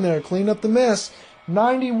LeBron there. Cleaned up the miss.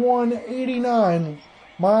 91-89.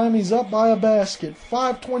 Miami's up by a basket.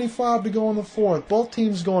 5:25 to go in the fourth. Both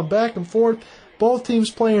teams going back and forth. Both teams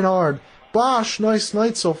playing hard. Bosh, nice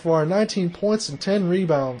night so far. 19 points and 10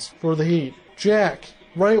 rebounds for the Heat. Jack,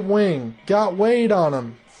 right wing. Got Wade on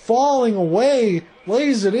him. Falling away.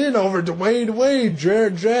 Lays it in over to Wade.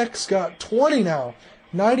 Jarrett Jack's got 20 now.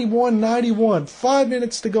 91-91. 5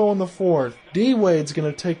 minutes to go in the fourth. D. Wade's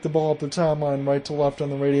going to take the ball up the timeline right to left on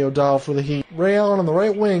the radio dial for the Heat. Ray Allen on the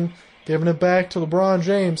right wing. Giving it back to LeBron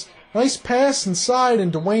James. Nice pass inside,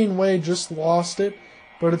 and Dwayne Wade just lost it.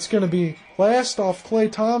 But it's going to be last off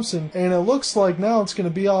Klay Thompson, and it looks like now it's going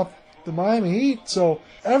to be off the Miami Heat. So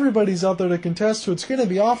everybody's out there to contest who it's going to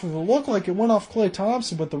be off of. It looked like it went off Klay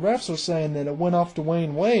Thompson, but the refs are saying that it went off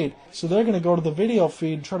Dwayne Wade. So they're going to go to the video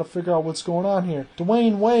feed and try to figure out what's going on here.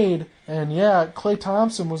 Dwayne Wade, and yeah, Klay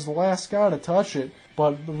Thompson was the last guy to touch it,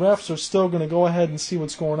 but the refs are still going to go ahead and see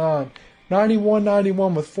what's going on.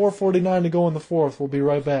 91-91 with 4:49 to go in the fourth. We'll be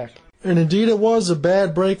right back. And indeed it was a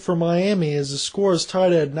bad break for Miami as the score is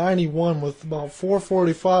tied at 91 with about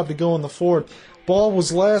 4:45 to go in the fourth. Ball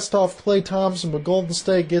was last off Klay Thompson, but Golden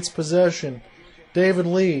State gets possession. David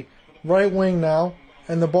Lee, right wing now,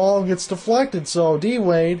 and the ball gets deflected, so D.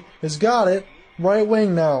 Wade has got it. Right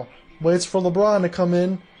wing now. Waits for LeBron to come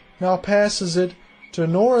in. Now passes it to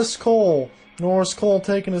Norris Cole. Norris Cole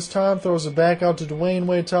taking his time, throws it back out to Dwayne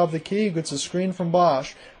Wade, top of the key, gets a screen from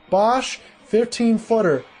Bosh. Bosh,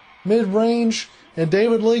 15-footer. Mid-range, and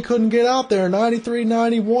David Lee couldn't get out there.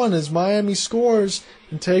 93-91 as Miami scores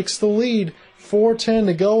and takes the lead. 4:10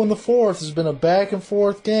 to go in the fourth. It's been a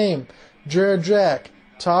back-and-forth game. Jarrett Jack,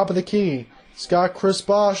 top of the key. He's got Chris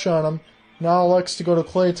Bosh on him. Now elects to go to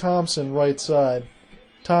Klay Thompson, right side.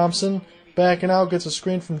 Thompson, backing out, gets a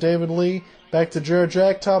screen from David Lee. Back to Jarrett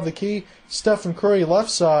Jack, top of the key. Stephen Curry, left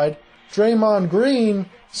side. Draymond Green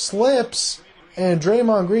slips, and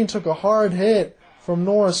Draymond Green took a hard hit from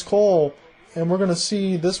Norris Cole, and we're going to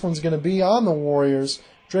see this one's going to be on the Warriors.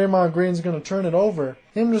 Draymond Green's going to turn it over.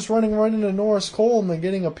 Him just running right into Norris Cole and then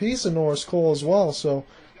getting a piece of Norris Cole as well. So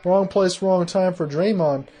wrong place, wrong time for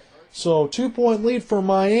Draymond. So 2-point lead for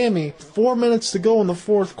Miami. 4 minutes to go in the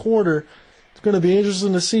fourth quarter. It's going to be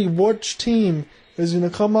interesting to see which team is going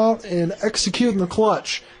to come out and execute in the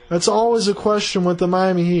clutch. That's always a question with the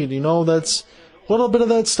Miami Heat. You know, that's a little bit of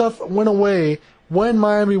that stuff went away when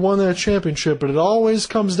Miami won that championship, but it always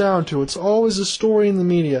comes down to, it's always a story in the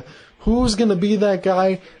media. Who's going to be that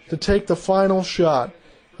guy to take the final shot?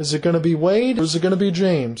 Is it going to be Wade or is it going to be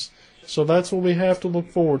James? So that's what we have to look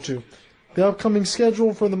forward to. The upcoming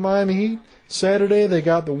schedule for the Miami Heat: Saturday they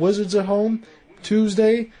got the Wizards at home.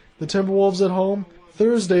 Tuesday the Timberwolves at home.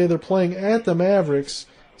 Thursday they're playing at the Mavericks.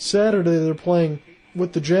 Saturday they're playing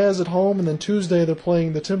with the Jazz at home, and then Tuesday they're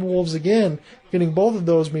playing the Timberwolves again, getting both of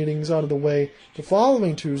those meetings out of the way the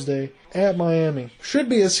following Tuesday at Miami. Should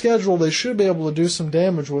be a schedule they should be able to do some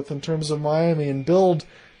damage with in terms of Miami and build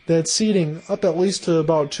that seeding up at least to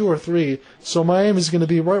about 2 or 3. So Miami's going to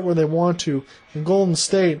be right where they want to. And Golden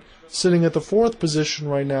State, sitting at the 4th position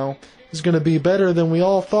right now, is going to be better than we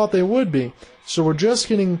all thought they would be. So we're just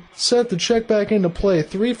getting set to check back into play.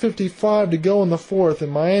 3:55 to go in the 4th,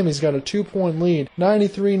 and Miami's got a 2-point lead,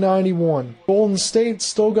 93-91. Golden State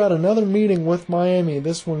still got another meeting with Miami.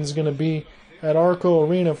 This one's going to be at Arco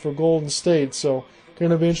Arena for Golden State. So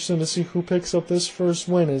going to be interesting to see who picks up this first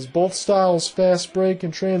win, as both styles, fast break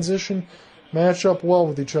and transition, match up well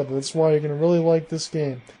with each other. That's why you're going to really like this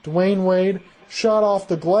game. Dwayne Wade, shot off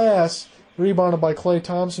the glass, rebounded by Klay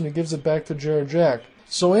Thompson, who gives it back to Jarrett Jack.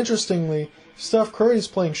 So interestingly, Steph Curry's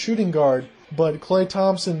playing shooting guard, but Klay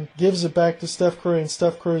Thompson gives it back to Steph Curry, and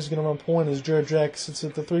Steph Curry's going to run point as Jarrett Jack sits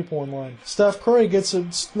at the 3-point line. Steph Curry gets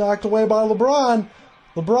it knocked away by LeBron.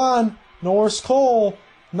 Norris Cole,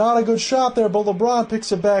 not a good shot there, but LeBron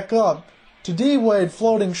picks it back up. To D-Wade,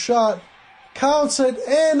 floating shot, counts it,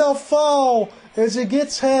 and a foul as it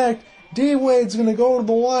gets hacked. D-Wade's going to go to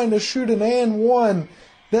the line to shoot an and one.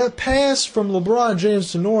 That pass from LeBron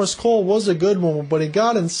James to Norris Cole was a good one, but he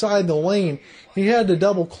got inside the lane. He had to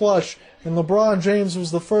double clutch, and LeBron James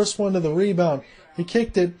was the first one to the rebound. He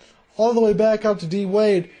kicked it all the way back out to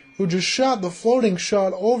D-Wade, who just shot the floating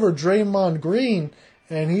shot over Draymond Green,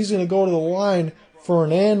 and he's going to go to the line for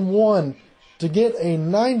an and one to get a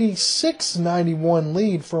 96-91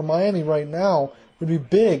 lead for Miami right now. Would be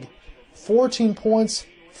big. 14 points,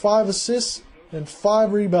 5 assists, and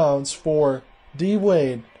 5 rebounds for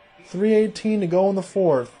D-Wade. 3:18 to go in the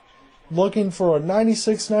 4th. Looking for a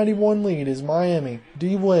 96-91 lead is Miami.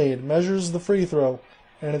 D-Wade measures the free throw,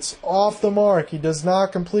 and it's off the mark. He does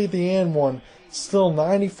not complete the and one. Still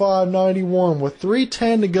 95-91 with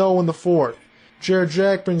 3:10 to go in the 4th. Jarrett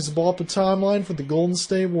Jack brings the ball up the timeline for the Golden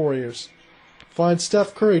State Warriors. Finds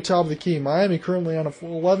Steph Curry top of the key. Miami currently on a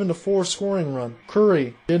 11-4 scoring run.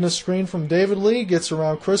 Curry getting a screen from David Lee, gets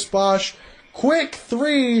around Chris Bosh. Quick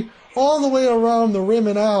three all the way around the rim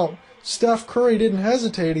and out. Steph Curry didn't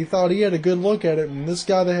hesitate. He thought he had a good look at it, and this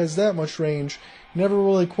guy that has that much range never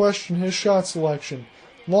really questioned his shot selection.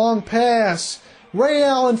 Long pass. Ray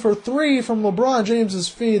Allen for 3 from LeBron James's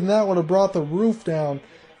feed, and that would have brought the roof down,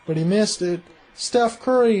 but he missed it. Steph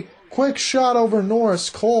Curry, quick shot over Norris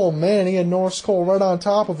Cole. Man, he had Norris Cole right on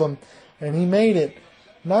top of him, and he made it.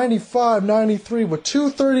 95-93 with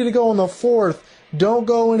 2:30 to go in the 4th. Don't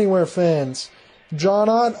go anywhere, fans. John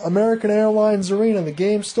Ott, American Airlines Arena. The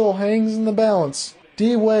game still hangs in the balance.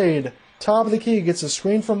 D-Wade, top of the key, gets a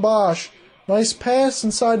screen from Bosh. Nice pass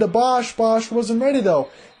inside to Bosh. Bosh wasn't ready, though.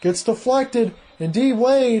 Gets deflected, and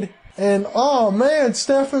D-Wade, and oh man,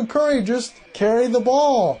 Stephen Curry just carried the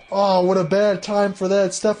ball. Oh, what a bad time for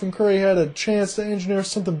that. Stephen Curry had a chance to engineer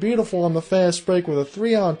something beautiful on the fast break with a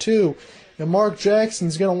 3-on-2, and Mark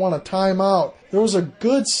Jackson's going to want a timeout. There was a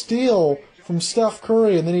good steal from Steph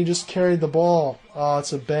Curry, and then he just carried the ball. Oh,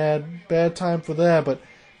 it's a bad time for that, but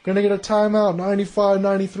going to get a timeout.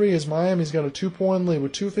 95-93 as Miami's got a 2-point lead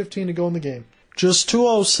with 2:15 to go in the game. Just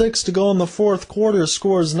 2:06 to go in the 4th quarter.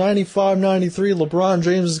 Scores 95-93. LeBron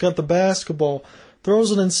James has got the basketball.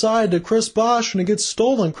 Throws it inside to Chris Bosh, and it gets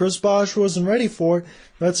stolen. Chris Bosh wasn't ready for it.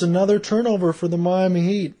 That's another turnover for the Miami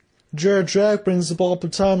Heat. Jarrett Jack brings the ball up the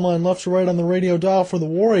timeline left to right on the radio dial for the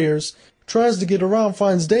Warriors. Tries to get around,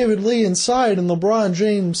 finds David Lee inside, and LeBron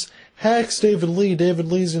James hacks David Lee. David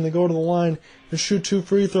Lee's going to go to the line and shoot 2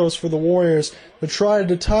 free throws for the Warriors. They tried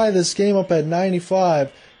to tie this game up at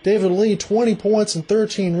 95. David Lee, 20 points and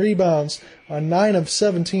 13 rebounds on 9 of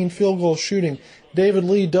 17 field goal shooting. David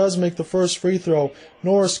Lee does make the first free throw.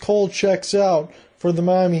 Norris Cole checks out for the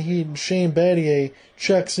Miami Heat, and Shane Battier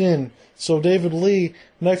checks in. So David Lee,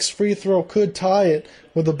 next free throw could tie it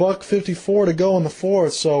with a $1:54 to go in the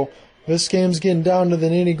 4th. So this game's getting down to the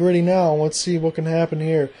nitty-gritty now. Let's see what can happen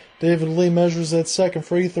here. David Lee measures that second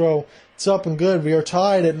free throw. It's up and good. We are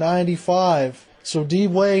tied at 95. So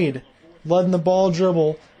D-Wade, letting the ball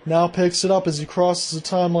dribble, now picks it up as he crosses the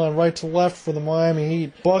timeline right to left for the Miami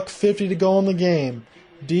Heat. $1:50 to go in the game.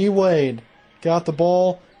 D-Wade got the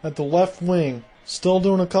ball at the left wing. Still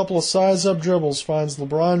doing a couple of size-up dribbles. Finds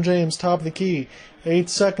LeBron James top of the key. 8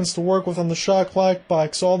 seconds to work with on the shot clock.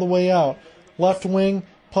 Bikes all the way out. Left wing,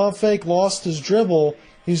 pump fake, lost his dribble.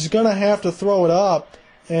 He's going to have to throw it up,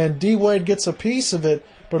 and D-Wade gets a piece of it,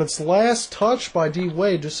 but it's last touch by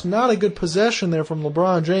D-Wade. Just not a good possession there from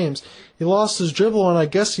LeBron James. He lost his dribble, and I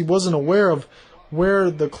guess he wasn't aware of where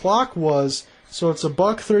the clock was, so it's a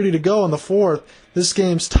 $1:30 to go in the 4th. This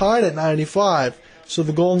game's tied at 95, so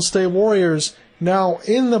the Golden State Warriors, now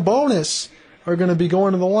in the bonus, are going to be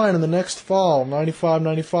going to the line in the next foul.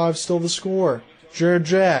 95-95 still the score. Jarrett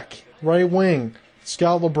Jack, right wing. It's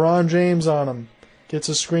got LeBron James on him. Gets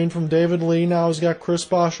a screen from David Lee. Now he's got Chris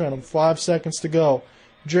Bosh on him. 5 seconds to go.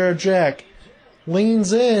 Jarrett Jack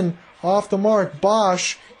leans in off the mark.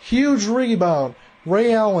 Bosh, huge rebound.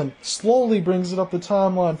 Ray Allen slowly brings it up the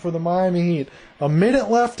timeline for the Miami Heat. A minute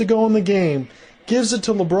left to go in the game. Gives it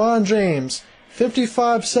to LeBron James.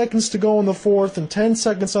 55 seconds to go in the fourth and 10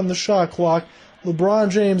 seconds on the shot clock. LeBron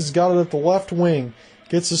James got it at the left wing.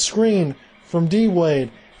 Gets a screen from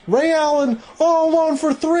D-Wade. Ray Allen all alone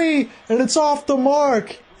for three, and it's off the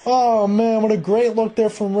mark. Oh, man, what a great look there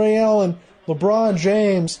from Ray Allen. LeBron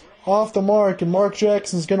James off the mark, and Mark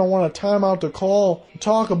Jackson's going to want a timeout to call.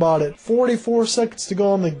 Talk about it. 44 seconds to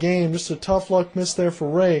go in the game. Just a tough luck miss there for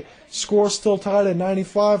Ray. Score still tied at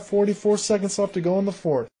 95. 44 seconds left to go in the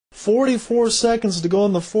fourth. 44 seconds to go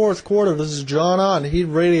in the fourth quarter. This is John on Heat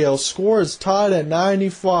Radio. Score is tied at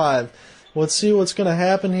 95. Let's see what's going to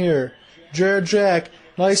happen here. Jarrett Jack,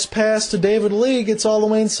 nice pass to David Lee. Gets all the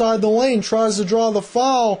way inside the lane. Tries to draw the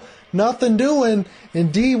foul. Nothing doing.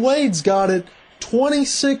 And D. Wade's got it.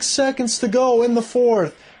 26 seconds to go in the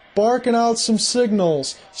fourth. Barking out some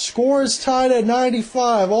signals. Score is tied at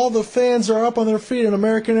 95. All the fans are up on their feet in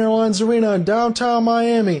American Airlines Arena in downtown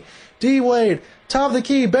Miami. D. Wade, top of the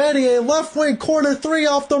key. Battier, left wing corner three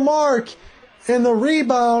off the mark. And the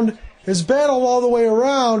rebound is battled all the way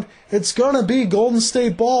around. It's going to be Golden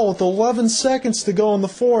State ball with 11 seconds to go in the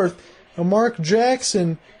fourth. And Mark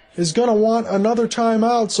Jackson is going to want another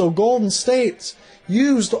timeout. So Golden State's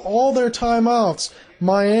used all their timeouts.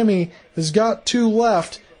 Miami has got 2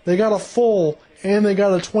 left. They got a full and they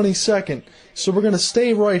got a 22nd. So we're going to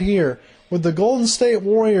stay right here with the Golden State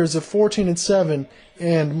Warriors at 14-7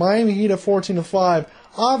 and Miami Heat at 14-5.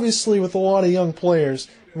 Obviously with a lot of young players.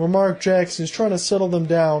 Where Mark Jackson is trying to settle them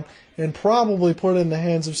down and probably put it in the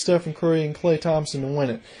hands of Stephen Curry and Klay Thompson to win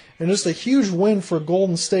it. And just a huge win for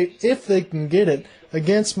Golden State if they can get it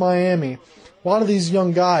against Miami. A lot of these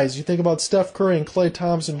young guys, you think about Steph Curry and Klay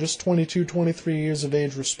Thompson, just 22, 23 years of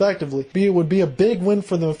age respectively. It would be a big win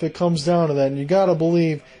for them if it comes down to that, and you got to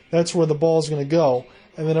believe that's where the ball's going to go.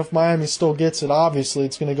 And then if Miami still gets it, obviously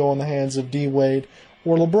it's going to go in the hands of D-Wade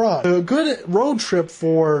or LeBron. A good road trip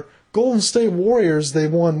for Golden State Warriors. They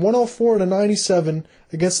won 104-97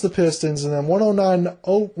 against the Pistons, and then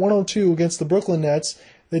 102 against the Brooklyn Nets.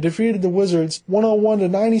 They defeated the Wizards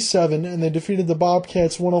 101-97, and they defeated the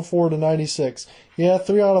Bobcats 104-96. Yeah,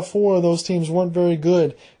 3 out of 4 of those teams weren't very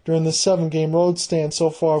good during the 7-game road stand so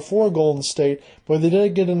far for Golden State, but they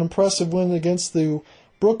did get an impressive win against the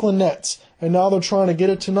Brooklyn Nets, and now they're trying to get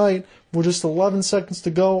it tonight with just 11 seconds to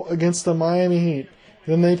go against the Miami Heat.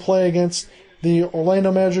 Then they play against the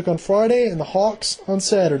Orlando Magic on Friday and the Hawks on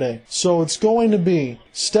Saturday. So it's going to be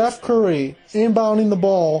Steph Curry inbounding the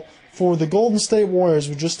ball for the Golden State Warriors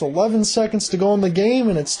with just 11 seconds to go in the game,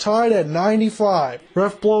 and it's tied at 95.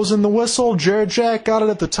 Ref blows in the whistle. Jarrett Jack got it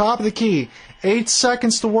at the top of the key. 8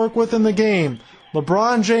 seconds to work with in the game.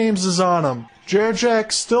 LeBron James is on him. Jarrett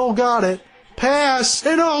Jack still got it. Pass,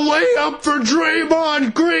 and a layup for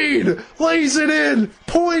Draymond Green. Lays it in.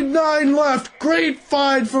 0.9 left. Great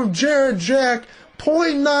find from Jarrett Jack.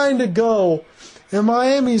 0.9 to go. And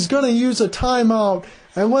Miami's going to use a timeout.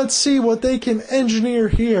 And let's see what they can engineer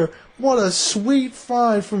here. What a sweet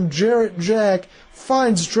find from Jarrett Jack.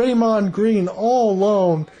 Finds Draymond Green all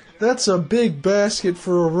alone. That's a big basket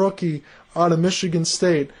for a rookie out of Michigan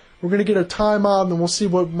State. We're going to get a timeout, and then we'll see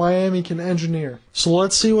what Miami can engineer. So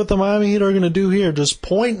let's see what the Miami Heat are going to do here. Just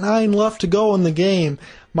 0.9 left to go in the game.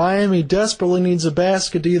 Miami desperately needs a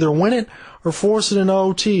basket to either win it or force it in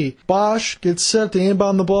OT. Bosh gets set to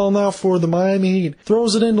inbound the ball now for the Miami Heat.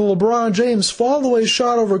 Throws it into LeBron James. Fall-away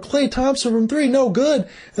shot over Klay Thompson from 3. No good.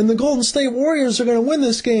 And the Golden State Warriors are going to win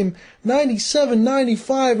this game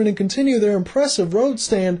 97-95 and to continue their impressive road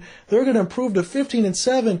stand. They're going to improve to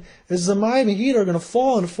 15-7 as the Miami Heat are going to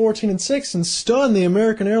fall into 14-6 and stun the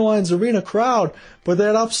American Airlines Arena crowd. But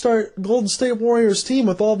that upstart Golden State Warriors team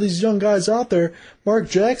with all these young guys out there, Mark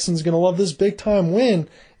Jackson's going to love this big-time win.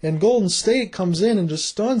 And Golden State comes in and just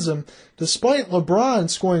stuns them, despite LeBron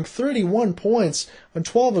scoring 31 points on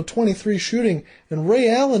 12 of 23 shooting, and Ray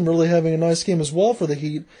Allen really having a nice game as well for the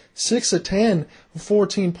Heat, 6 of 10 with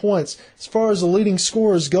 14 points. As far as the leading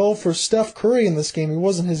scorers go for Steph Curry in this game, he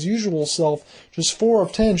wasn't his usual self, just 4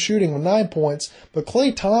 of 10 shooting with 9 points. But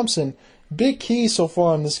Klay Thompson, big key so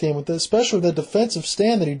far in this game, especially with the defensive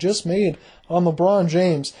stand that he just made on LeBron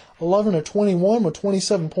James, 11 of 21 with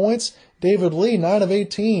 27 points. David Lee, 9 of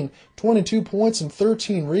 18, 22 points and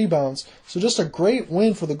 13 rebounds. So just a great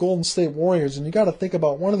win for the Golden State Warriors. And you got to think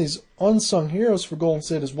about one of these unsung heroes for Golden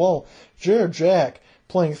State as well, Jarrett Jack,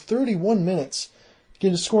 playing 31 minutes,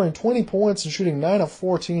 scoring 20 points and shooting 9 of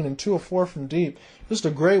 14 and 2 of 4 from deep. Just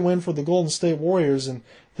a great win for the Golden State Warriors, and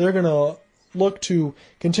they're going to look to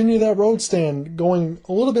continue that road stand, going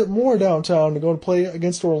a little bit more downtown to go and play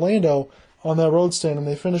against Orlando on that road stand, and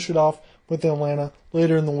they finish it off with Atlanta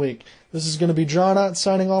later in the week. This is going to be John Ott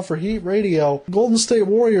signing off for Heat Radio. Golden State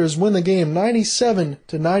Warriors win the game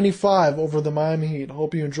 97-95 over the Miami Heat.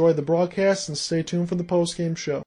 Hope you enjoyed the broadcast and stay tuned for the post-game show.